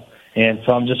bow. And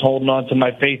so I'm just holding on to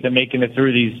my faith and making it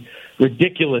through these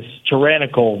ridiculous,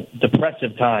 tyrannical,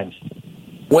 depressive times.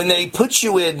 When they put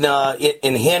you in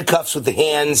handcuffs with the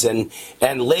hands and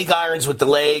leg irons with the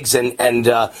legs and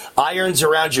irons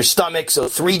around your stomach, so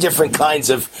 3 different kinds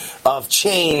of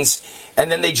chains, and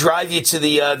then they drive you to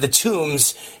the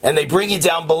tombs and they bring you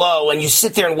down below and you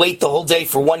sit there and wait the whole day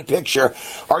for one picture.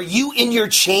 Are you in your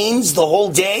chains the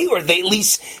whole day, or do they at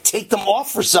least take them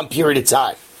off for some period of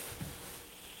time?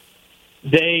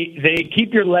 They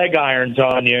keep your leg irons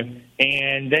on you,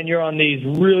 and then you're on these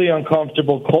really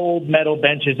uncomfortable cold metal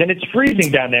benches, and it's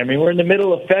freezing down there. I mean, we're in the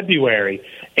middle of February,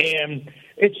 and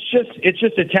it's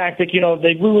just a tactic.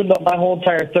 They ruined my whole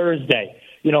entire Thursday.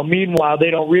 Meanwhile, they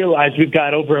don't realize we've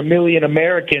got over 1 million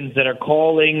Americans that are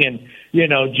calling and,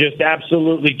 just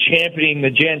absolutely championing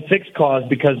the Jan 6 cause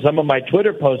because some of my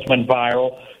Twitter posts went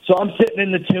viral. So I'm sitting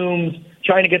in the Tombs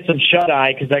trying to get some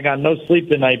shut-eye because I got no sleep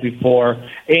the night before,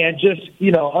 and just,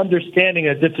 understanding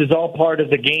that this is all part of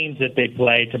the games that they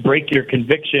play to break your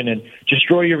conviction and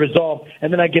destroy your resolve.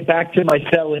 And then I get back to my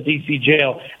cell in D.C.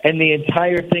 jail, and the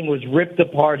entire thing was ripped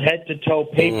apart, head to toe,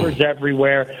 papers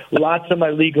everywhere, lots of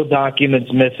my legal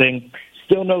documents missing,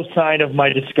 still no sign of my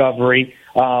discovery.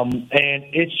 And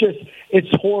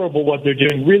it's horrible what they're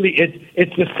doing. Really,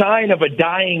 it's the sign of a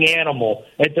dying animal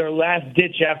at their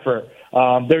last-ditch effort.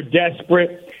 They're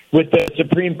desperate with the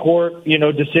Supreme Court,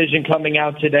 decision coming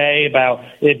out today about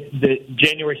if the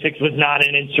January 6th was not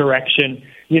an insurrection.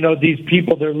 These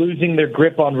people, they're losing their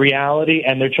grip on reality,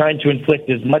 and they're trying to inflict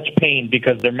as much pain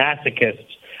because they're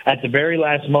masochists at the very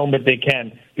last moment they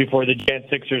can before the Jan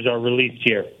 6ers are released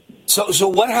here. So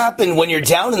what happened when you're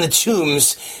down in the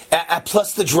Tombs,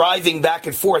 plus the driving back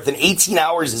and forth, and 18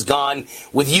 hours is gone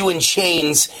with you in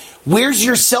chains? Where's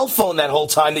your cell phone that whole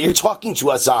time that you're talking to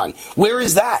us on? Where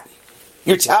is that?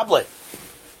 Your tablet?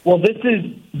 Well, this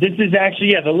is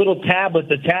actually, the little tablet.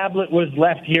 The tablet was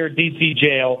left here at D.C.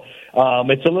 jail.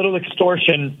 It's a little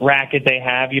extortion racket they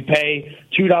have. You pay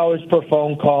 $2 per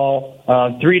phone call,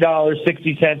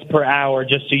 $3.60 per hour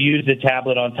just to use the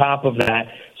tablet on top of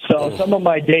that. So some of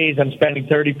my days I'm spending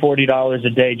 $30, $40 a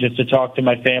day just to talk to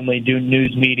my family, do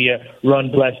news media,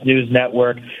 run Blessed News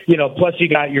Network. Plus you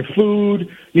got your food,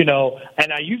 and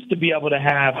I used to be able to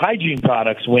have hygiene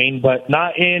products, Wayne, but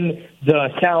not in the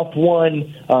South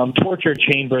One torture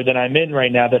chamber that I'm in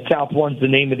right now. The South One's the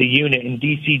name of the unit in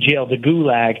D.C. jail, the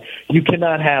Gulag. You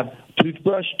cannot have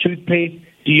toothbrush, toothpaste,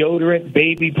 deodorant,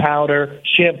 baby powder,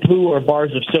 shampoo, or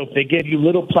bars of soap. They give you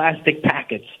little plastic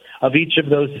packets of each of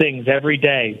those things every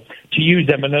day to use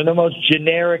them. And they're the most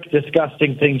generic,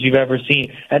 disgusting things you've ever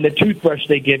seen. And the toothbrush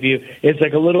they give you is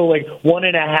like a little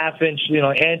 1.5 inch,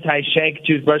 anti-shank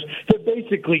toothbrush. They're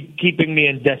basically keeping me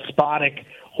in despotic,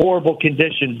 horrible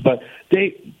conditions. But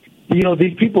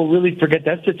these people really forget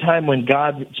that's the time when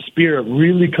God's Spirit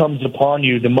really comes upon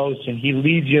you the most, and He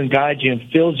leads you and guides you and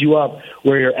fills you up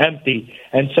where you're empty.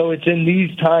 And so it's in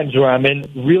these times where I'm in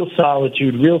real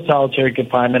solitude, real solitary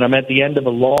confinement. I'm at the end of a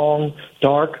long,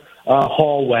 dark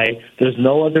hallway. There's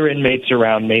no other inmates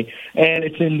around me. And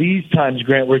it's in these times,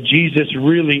 Grant, where Jesus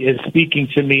really is speaking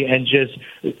to me and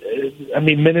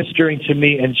ministering to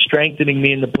me and strengthening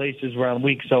me in the places where I'm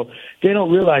weak. So they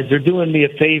don't realize they're doing me a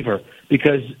favor,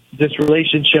 because this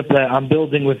relationship that I'm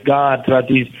building with God throughout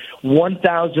these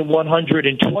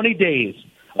 1,120 days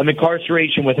of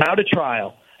incarceration without a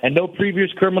trial and no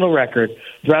previous criminal record,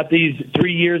 throughout these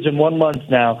 3 years and 1 month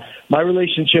now, my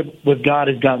relationship with God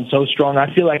has gotten so strong,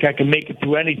 I feel like I can make it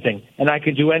through anything, and I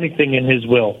can do anything in His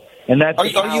will. And that's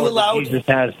the power that Jesus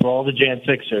has for all the Jan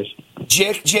Sixers.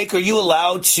 Jake, are you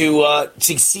allowed to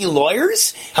see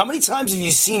lawyers? How many times have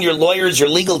you seen your lawyers, your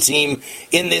legal team,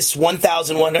 in this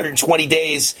 1,120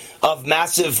 days of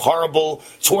massive, horrible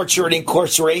torture and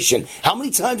incarceration? How many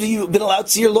times have you been allowed to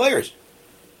see your lawyers?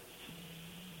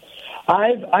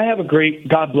 I have a great,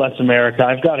 God bless America,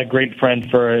 I've got a great friend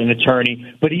for an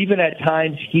attorney, but even at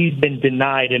times he's been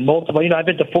denied in multiple, I've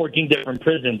been to 14 different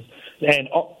prisons, and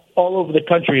all over the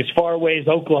country, as far away as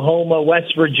Oklahoma,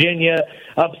 West Virginia,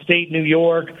 upstate New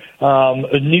York,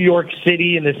 New York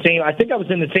City, I think I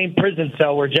was in the same prison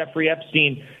cell where Jeffrey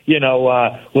Epstein,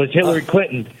 was Hillary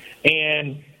Clinton.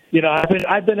 And,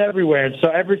 I've been everywhere. And so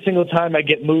every single time I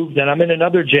get moved, and I'm in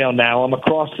another jail now, I'm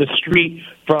across the street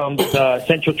from the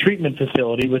Central Treatment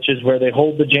Facility, which is where they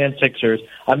hold the Jan Sixers.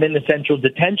 I'm in the Central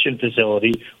Detention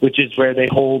Facility, which is where they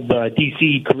hold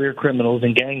D.C. career criminals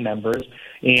and gang members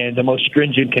in the most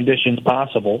stringent conditions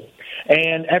possible.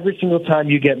 And every single time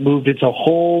you get moved, it's a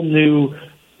whole new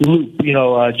loop,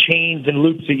 chains and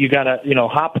loops that you got to,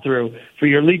 hop through for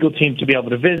your legal team to be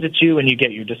able to visit you, and you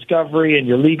get your discovery and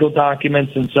your legal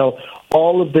documents. And so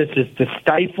all of this is to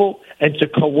stifle and to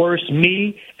coerce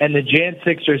me and the Jan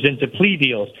Sixers into plea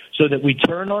deals so that we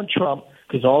turn on Trump,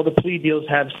 because all the plea deals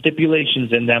have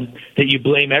stipulations in them that you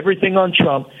blame everything on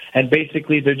Trump, and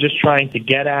basically they're just trying to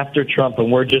get after Trump,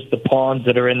 and we're just the pawns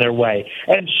that are in their way.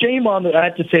 And shame on I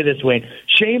have to say this, Wayne,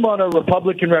 shame on our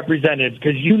Republican representatives,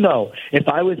 because if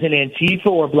I was an Antifa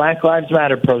or Black Lives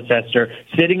Matter protester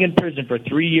sitting in prison for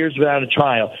 3 years without a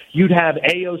trial, you'd have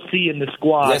AOC in the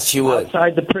squad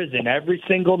outside the prison every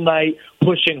single night,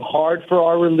 pushing hard for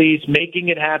our release, making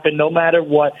it happen no matter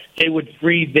what. They would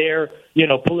free their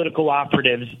political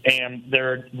operatives and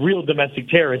they're real domestic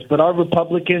terrorists. But our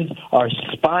Republicans are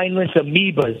spineless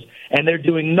amoebas, and they're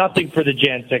doing nothing for the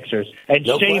Jan Sixers. And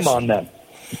shame on them.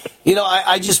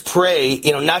 I just pray,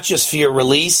 not just for your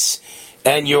release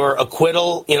and your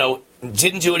acquittal,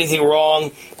 didn't do anything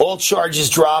wrong, all charges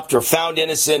dropped or found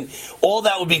innocent. All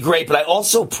that would be great. But I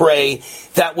also pray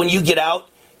that when you get out,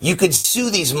 you could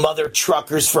sue these mother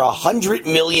truckers for $100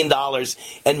 million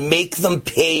and make them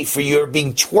pay for your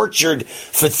being tortured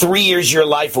for 3 years of your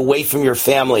life away from your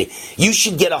family. You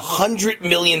should get $100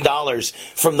 million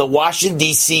from the Washington,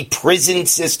 D.C. prison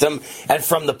system and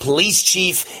from the police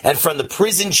chief and from the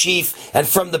prison chief and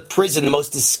from the prison. The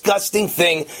most disgusting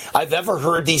thing I've ever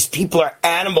heard. These people are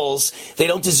animals. They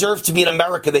don't deserve to be in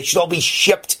America. They should all be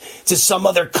shipped to some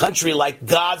other country like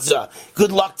Gaza.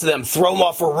 Good luck to them. Throw them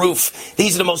off a roof.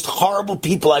 These are the most horrible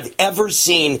people I've ever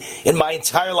seen in my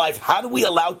entire life. How do we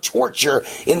allow torture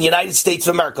in the United States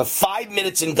of America? 5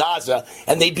 minutes in Gaza,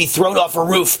 and they'd be thrown off a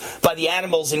roof by the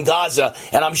animals in Gaza.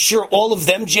 And I'm sure all of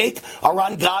them, Jake, are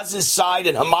on Gaza's side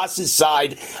and Hamas's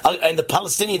side and the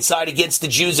Palestinian side against the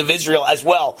Jews of Israel as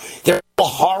well. They're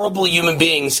horrible human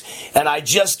beings, and I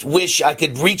just wish I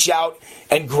could reach out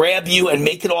and grab you and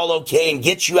make it all okay and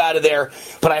get you out of there.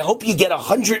 But I hope you get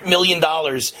 $100 million,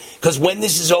 because when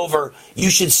this is over,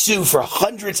 you should sue for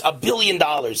 $1 billion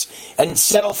and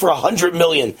settle for $100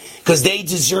 million, because they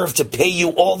deserve to pay you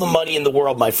all the money in the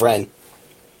world, my friend.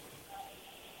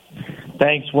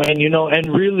 Thanks, Wayne.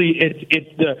 And really,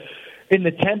 in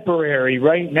the temporary,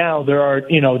 right now, there are,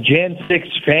 Jan 6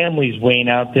 families, Wayne,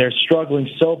 out there struggling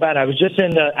so bad. I was just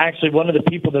actually one of the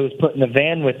people that was put in the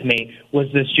van with me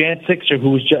was this Jan 6er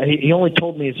who was, he only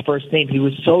told me his first name. He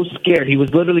was so scared. He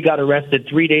was literally got arrested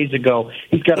 3 days ago.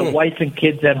 He's got a wife and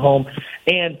kids at home.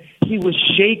 And he was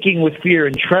shaking with fear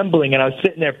and trembling, and I was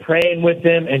sitting there praying with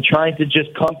him and trying to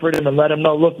just comfort him and let him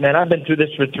know, look, man, I've been through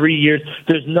this for 3 years.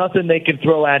 There's nothing they can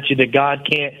throw at you that God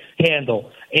can't handle.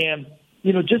 And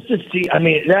just to see, I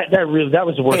mean, that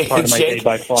was the worst part of my day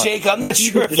by far. Jake, I'm not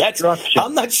sure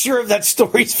if that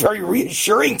story's very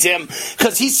reassuring to him,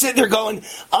 because he's sitting there going,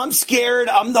 I'm scared,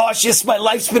 I'm nauseous, my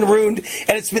life's been ruined,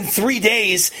 and it's been 3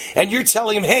 days, and you're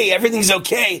telling him, hey, everything's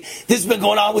okay. This has been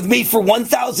going on with me for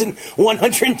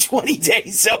 1,120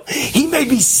 days. So he may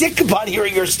be sick upon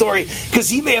hearing your story, because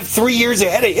he may have 3 years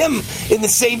ahead of him in the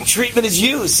same treatment as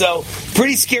you. So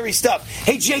pretty scary stuff.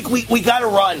 Hey, Jake, we got to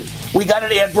run. We got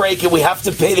an ad break, and we have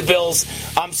to pay the bills.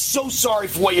 I'm so sorry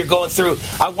for what you're going through.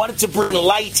 I wanted to bring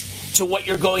light to what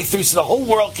you're going through so the whole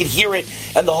world could hear it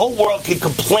and the whole world could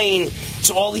complain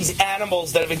to all these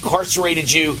animals that have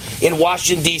incarcerated you in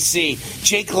Washington, D.C.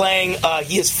 Jake Lang,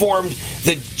 he has formed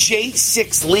the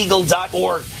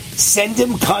j6legal.org. Send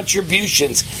him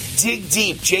contributions. Dig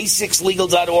deep,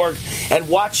 j6legal.org, and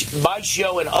watch my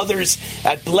show and others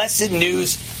at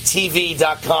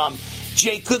blessednewstv.com.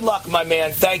 Jake, good luck, my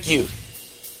man. Thank you.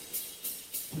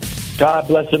 God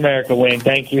bless America, Wayne.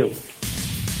 Thank you.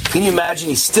 Can you imagine?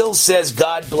 He still says,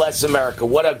 God bless America.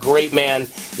 What a great man.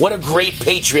 What a great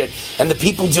patriot. And the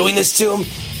people doing this to him,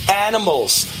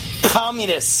 animals,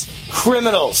 communists,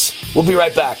 criminals. We'll be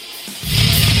right back.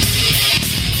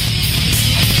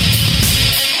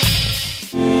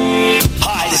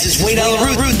 Hi, this is Wayne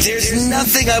Allyn. There's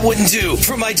nothing I wouldn't do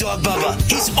for my dog Bubba.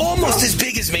 He's almost as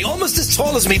big as me, almost as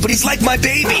tall as me, but he's like my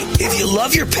baby. If you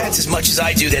love your pets as much as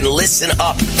I do, then listen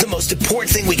up. The most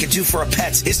important thing we can do for our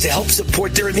pets is to help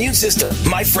support their immune system.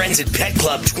 My friends at Pet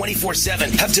Club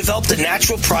 24/7 have developed a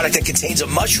natural product that contains a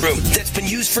mushroom that's been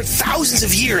used for thousands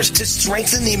of years to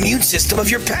strengthen the immune system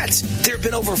of your pets. There have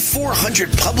been over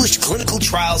 400 published clinical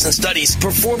trials and studies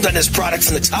performed on this product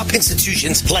from the top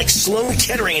institutions like Sloan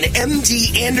Kettering and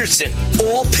MD Anderson.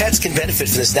 All pets can benefit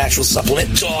from this natural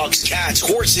supplement. Dogs, cats,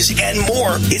 horses, and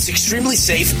more. It's extremely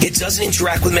safe. It doesn't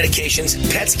interact with medications.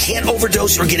 Pets can't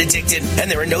overdose or get addicted,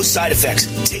 and there are no side effects.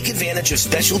 Take advantage of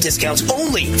special discounts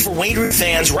only for Wayne Root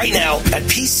fans right now at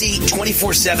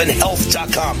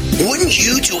PC247health.com. Wouldn't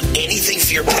you do anything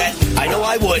for your pet? I know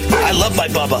I would. I love my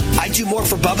Bubba. I do more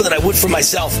for Bubba than I would for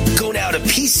myself. Go now to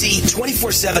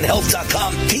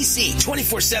PC247health.com.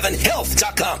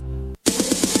 PC247health.com.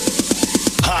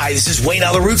 Hi, this is Wayne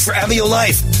Allyn for Amio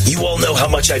Life. You all know how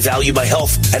much I value my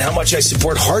health and how much I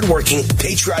support hardworking,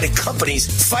 patriotic companies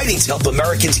fighting to help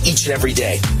Americans each and every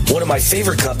day. One of my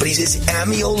favorite companies is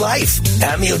Amio Life.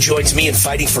 Amio joins me in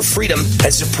fighting for freedom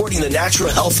and supporting the natural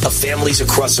health of families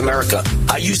across America.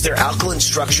 I use their alkaline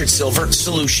structured silver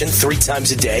solution 3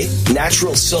 times a day,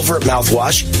 natural silver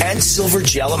mouthwash, and silver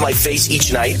gel on my face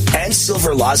each night, and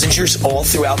silver lozenges all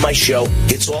throughout my show.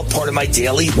 It's all part of my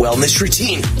daily wellness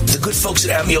routine. The good folks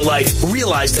at Amio Life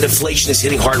realize that inflation is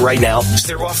hitting hard right now, so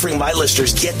they're offering my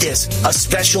listeners, get this, a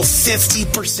special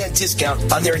 50%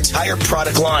 discount on their entire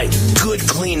product line. Good,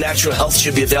 clean, natural health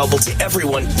should be available to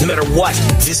everyone, no matter what.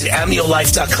 Visit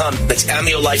AmioLife.com. That's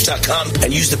AmioLife.com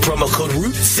and use the promo code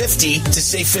ROOT50 to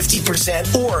save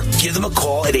 50%, or give them a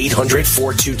call at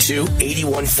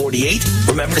 800-422-8148.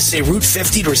 Remember to say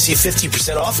ROOT50 to receive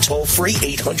 50% off. Toll free,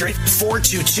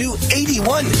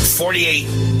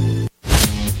 800-422-8148.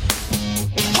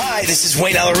 Hi, this is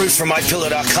Wayne Allyn from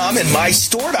MyPillow.com and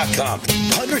MyStore.com.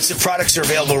 Hundreds of products are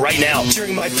available right now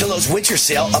during MyPillow's winter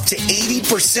sale, up to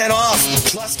 80% off.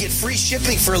 Plus, get free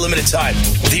shipping for a limited time.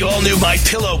 The all-new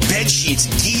MyPillow bed sheets,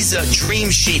 Giza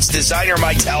Dream Sheets, designer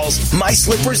My Towels, My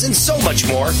Slippers, and so much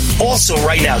more. Also,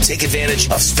 right now, take advantage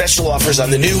of special offers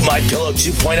on the new MyPillow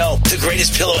 2.0, the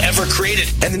greatest pillow ever created,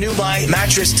 and the new My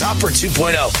Mattress Topper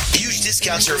 2.0. Huge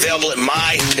discounts are available at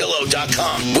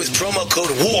MyPillow.com with promo code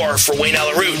WAR for Wayne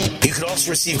Allyn. You can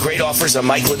also receive great offers on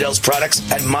Mike Lindell's products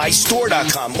at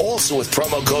MyStore.com, also with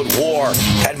promo code WAR.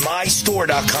 At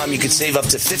MyStore.com, you can save up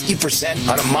to 50%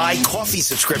 on a My Coffee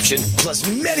subscription, plus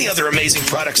many other amazing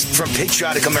products from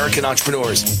patriotic American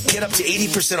entrepreneurs. Get up to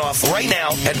 80% off right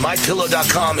now at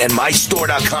MyPillow.com and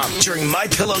MyStore.com during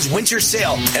MyPillow's winter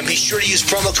sale. And be sure to use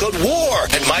promo code WAR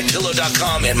at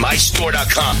MyPillow.com and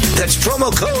MyStore.com. That's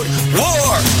promo code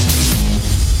WAR.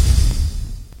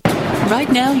 Right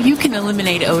now, you can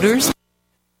eliminate odors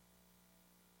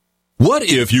What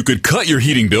if you could cut your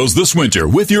heating bills this winter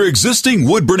with your existing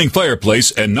wood-burning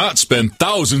fireplace and not spend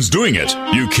thousands doing it?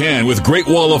 You can with Great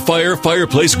Wall of Fire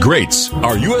fireplace grates.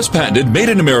 Our U.S. patented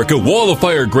made-in-America Wall of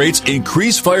Fire grates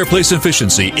increase fireplace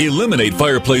efficiency, eliminate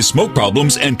fireplace smoke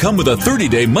problems, and come with a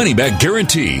 30-day money-back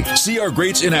guarantee. See our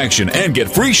grates in action and get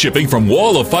free shipping from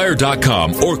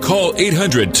walloffire.com or call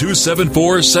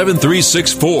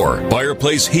 800-274-7364.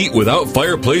 Fireplace heat without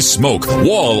fireplace smoke.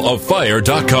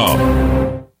 walloffire.com.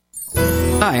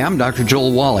 Hi, I'm Dr.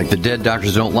 Joel Wallach, the Dead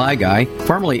Doctors Don't Lie guy,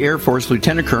 formerly Air Force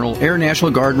Lieutenant Colonel, Air National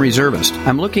Guard and Reservist.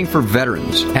 I'm looking for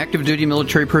veterans, active duty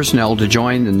military personnel to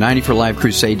join the 90 for Life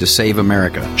crusade to save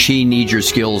America. She needs your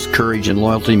skills, courage, and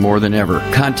loyalty more than ever.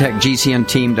 Contact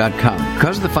GCNteam.com.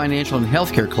 Because of the financial and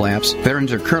healthcare collapse,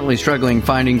 veterans are currently struggling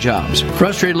finding jobs.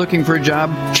 Frustrated looking for a job?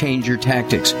 Change your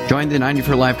tactics. Join the 90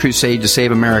 for Life crusade to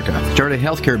save America. Start a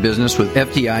healthcare business with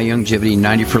FDI Longevity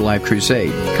 90 for Life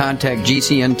crusade. Contact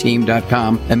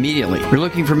GCNteam.com immediately. We're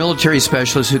looking for military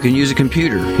specialists who can use a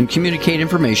computer, can communicate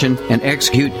information, and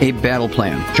execute a battle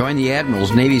plan. Join the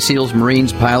admirals, Navy SEALs,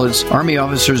 Marines, pilots, Army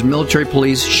officers, military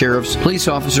police, sheriffs, police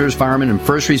officers, firemen, and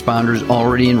first responders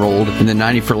already enrolled in the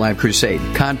 90 for Life crusade.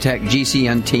 Contact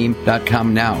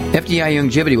GCNteam.com now. FDI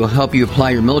Longevity will help you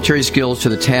apply your military skills to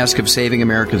the task of saving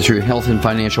America through health and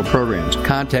financial programs.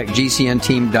 Contact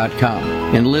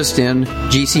GCNteam.com. Enlist in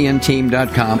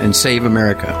GCNteam.com and save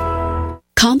America.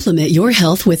 Complement your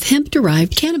health with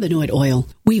hemp-derived cannabinoid oil.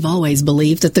 We've always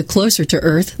believed that the closer to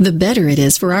Earth, the better it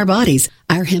is for our bodies.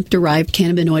 Our hemp-derived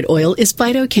cannabinoid oil is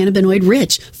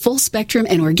phytocannabinoid-rich, full-spectrum,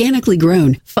 and organically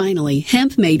grown. Finally,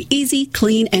 hemp made easy,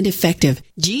 clean, and effective.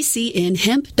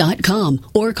 GCNhemp.com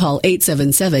or call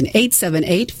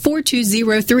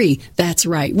 877-878-4203. That's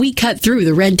right, we cut through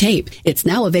the red tape. It's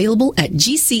now available at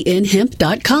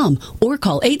GCNhemp.com or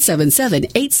call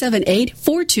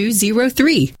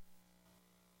 877-878-4203.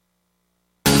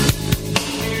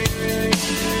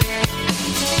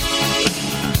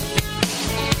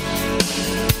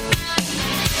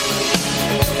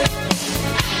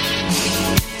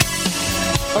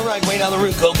 All right, Wayne on the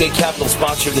Root, Goldgate Capital,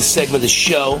 sponsor of this segment of the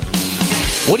show.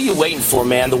 What are you waiting for,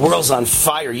 man? The world's on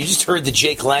fire. You just heard the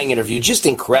Jake Lang interview. Just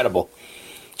incredible.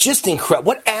 Just incredible.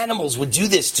 What animals would do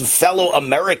this to fellow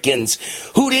Americans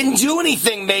who didn't do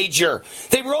anything major?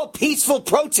 They were all peaceful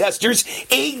protesters,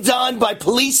 egged on by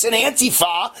police and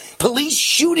Antifa, police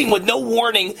shooting with no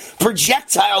warning,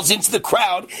 projectiles into the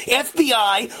crowd,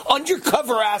 FBI,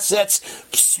 undercover assets,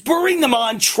 spurring them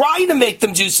on, trying to make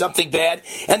them do something bad.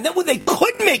 And then when they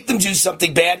couldn't make them do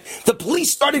something bad, the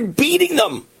police started beating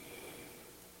them.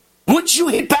 Wouldn't you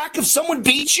hit back if someone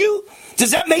beat you? Does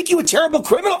that make you a terrible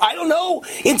criminal? I don't know.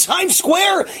 In Times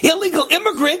Square, illegal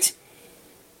immigrant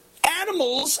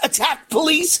animals attacked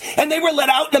police, and they were let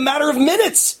out in a matter of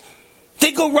minutes.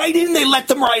 They go right in, they let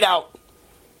them right out.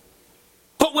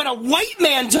 But when a white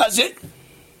man does it,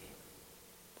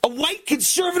 a white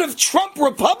conservative Trump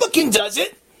Republican does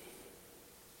it,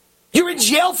 you're in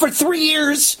jail for 3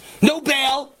 years, no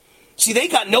bail. See, they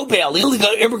got no bail. Illegal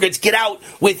immigrants get out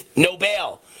with no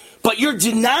bail. But you're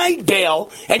denied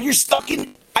bail, and you're stuck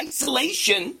in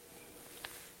isolation.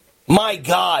 My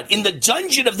God, in the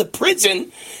dungeon of the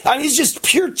prison. I mean, it's just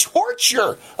pure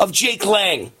torture of Jake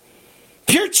Lang.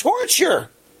 Pure torture.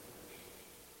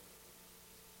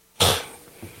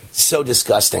 So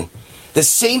disgusting. The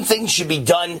same thing should be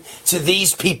done to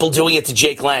these people doing it to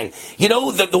Jake Lang. You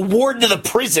know, the warden of the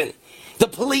prison, the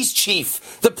police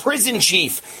chief, the prison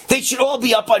chief, they should all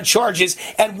be up on charges,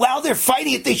 and while they're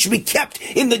fighting it, they should be kept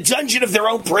in the dungeon of their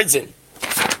own prison.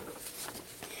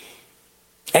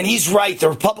 And he's right, the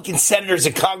Republican senators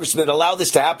and congressmen allow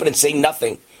this to happen and say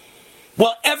nothing.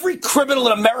 Well, every criminal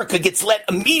in America gets let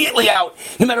immediately out,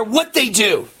 no matter what they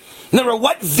do. No matter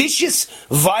what vicious,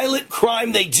 violent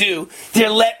crime they do,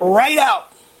 they're let right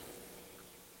out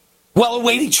while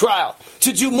awaiting trial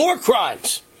to do more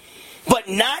crimes. But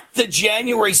not the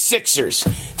January 6ers.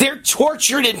 They're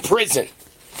tortured in prison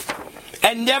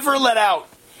and never let out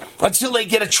until they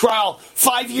get a trial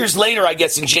 5 years later, I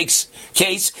guess, in Jake's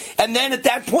case. And then at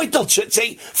that point, they'll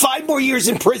say 5 more years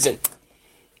in prison.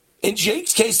 In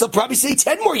Jake's case, they'll probably say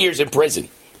 10 more years in prison.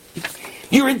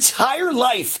 Your entire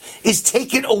life is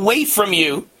taken away from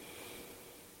you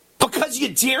because you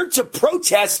dared to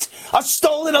protest a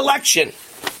stolen election.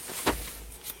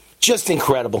 Just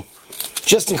incredible.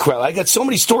 Just incredible. I got so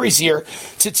many stories here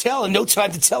to tell and no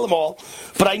time to tell them all.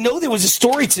 But I know there was a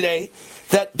story today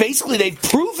that basically they've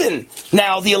proven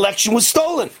now the election was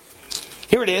stolen.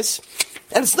 Here it is.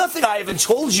 And it's nothing I haven't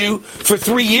told you for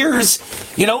 3 years.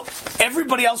 You know,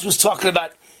 everybody else was talking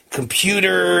about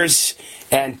computers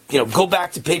and, go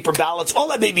back to paper ballots. All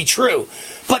that may be true.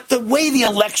 But the way the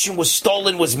election was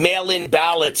stolen was mail-in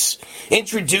ballots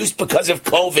introduced because of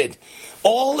COVID.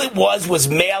 All it was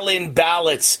mail-in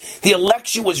ballots. The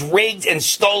election was rigged and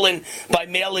stolen by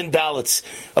mail-in ballots.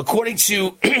 According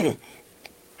to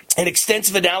an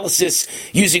extensive analysis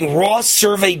using raw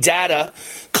survey data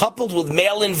coupled with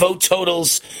mail-in vote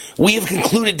totals, we have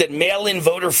concluded that mail-in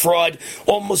voter fraud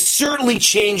almost certainly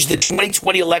changed the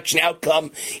 2020 election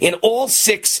outcome in all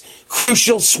 6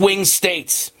 crucial swing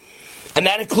states. And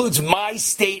that includes my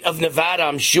state of Nevada,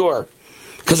 I'm sure.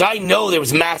 Because I know there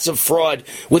was massive fraud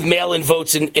with mail-in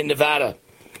votes in Nevada.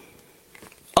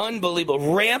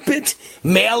 Unbelievable. Rampant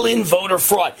mail-in voter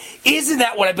fraud. Isn't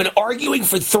that what I've been arguing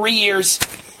for 3 years?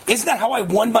 Isn't that how I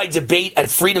won my debate at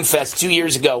Freedom Fest 2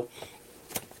 years ago?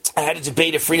 I had a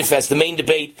debate at Freedom Fest, the main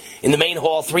debate in the main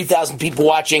hall, 3,000 people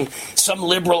watching, some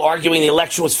liberal arguing the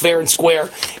election was fair and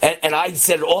square. And I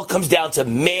said it all comes down to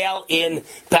mail-in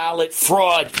ballot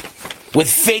fraud with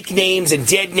fake names and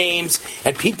dead names,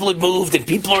 and people had moved, and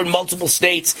people are in multiple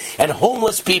states, and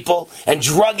homeless people and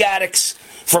drug addicts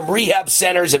from rehab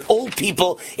centers and old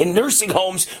people in nursing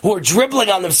homes who are dribbling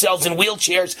on themselves in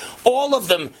wheelchairs. All of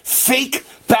them fake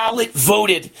ballot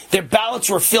voted. Their ballots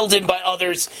were filled in by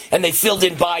others, and they filled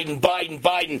in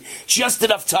Biden, just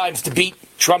enough times to beat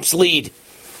Trump's lead.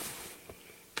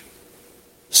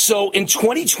 So in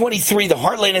 2023, the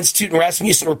Heartland Institute and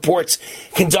Rasmussen Reports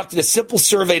conducted a simple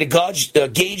survey to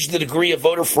gauge the degree of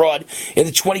voter fraud in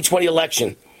the 2020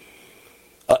 election.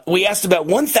 We asked about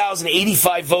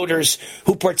 1,085 voters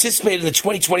who participated in the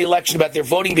 2020 election about their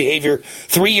voting behavior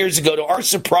 3 years ago. To our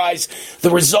surprise, the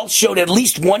results showed at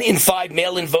least 1 in 5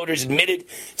 mail-in voters admitted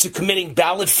to committing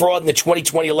ballot fraud in the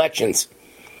 2020 elections.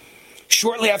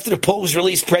 Shortly after the poll was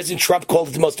released, President Trump called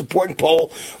it the most important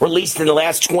poll released in the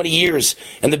last 20 years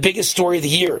and the biggest story of the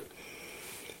year.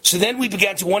 So then we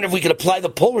began to wonder if we could apply the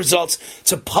poll results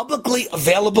to publicly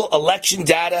available election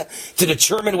data to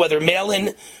determine whether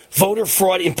mail-in voter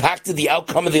fraud impacted the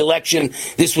outcome of the election.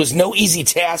 This was no easy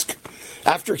task.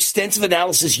 After extensive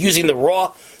analysis using the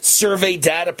raw survey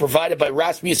data provided by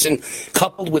Rasmussen,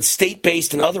 coupled with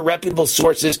state-based and other reputable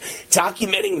sources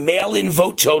documenting mail-in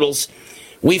vote totals,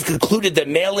 we've concluded that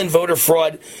mail-in voter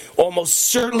fraud almost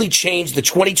certainly changed the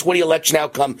 2020 election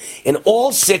outcome in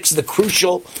all 6 of the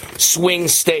crucial swing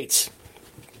states.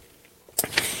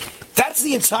 That's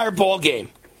the entire ball game.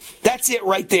 That's it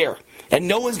right there. And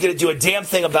no one's going to do a damn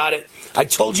thing about it. I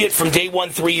told you it from day one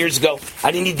 3 years ago.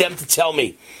 I didn't need them to tell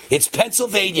me. It's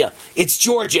Pennsylvania, it's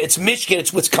Georgia, it's Michigan,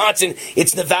 it's Wisconsin,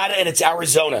 it's Nevada, and it's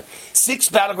Arizona. 6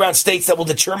 battleground states that will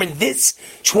determine this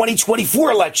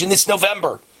 2024 election this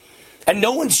November. And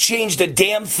no one's changed a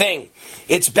damn thing.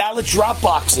 It's ballot drop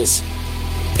boxes.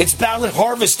 It's ballot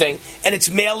harvesting. And it's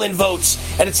mail-in votes.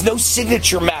 And it's no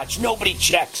signature match. Nobody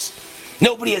checks.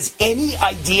 Nobody has any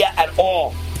idea at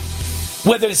all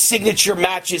whether the signature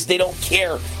matches. They don't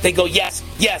care. They go, yes,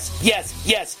 yes, yes,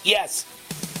 yes, yes.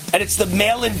 And it's the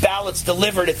mail-in ballots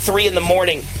delivered at 3 in the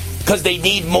morning because they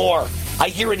need more. I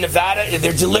hear in Nevada,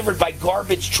 they're delivered by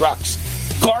garbage trucks.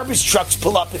 Garbage trucks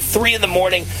pull up at 3 in the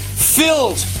morning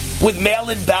filled with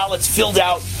mail-in ballots filled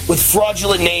out with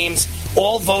fraudulent names,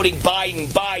 all voting Biden.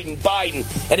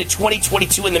 And in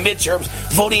 2022 in the midterms,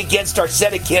 voting against our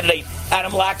Senate candidate,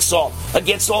 Adam Laxalt,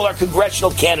 against all our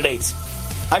congressional candidates.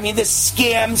 I mean, the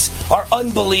scams are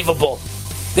unbelievable.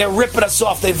 They're ripping us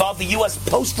off. They involve the U.S.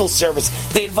 Postal Service.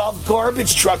 They involve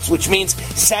garbage trucks, which means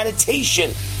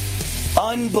sanitation.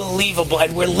 Unbelievable.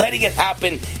 And we're letting it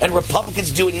happen, and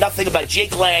Republicans doing nothing about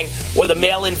Jake Lang or the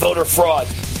mail-in voter fraud.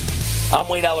 I'm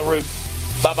Wayne Allyn.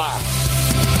 Bye-bye.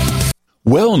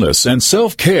 Wellness and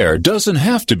self-care doesn't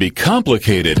have to be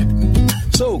complicated.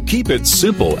 So keep it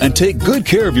simple and take good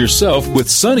care of yourself with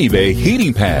Sunny Bay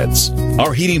heating pads.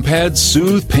 Our heating pads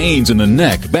soothe pains in the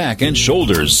neck, back, and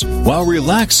shoulders while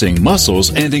relaxing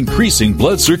muscles and increasing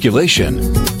blood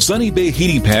circulation. Sunny Bay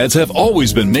heating pads have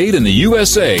always been made in the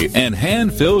USA and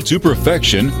hand-filled to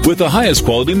perfection with the highest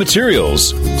quality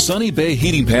materials. Sunny Bay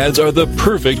heating pads are the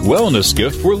perfect wellness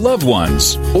gift for loved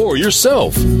ones or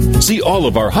yourself. See all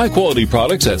of our high-quality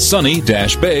products at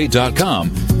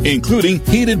sunny-bay.com, including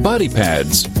heated body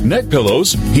pads, neck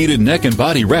pillows, heated neck and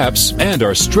body wraps, and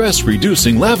our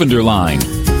stress-reducing lavender line.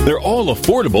 They're all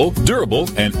affordable, durable,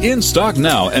 and in stock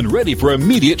now and ready for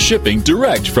immediate shipping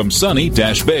direct from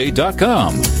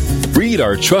sunny-bay.com. Read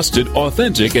our trusted,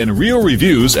 authentic, and real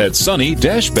reviews at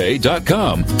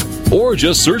sunny-bay.com or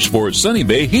just search for Sunny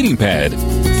Bay Heating Pad.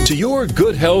 To your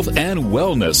good health and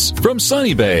wellness from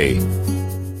Sunny Bay.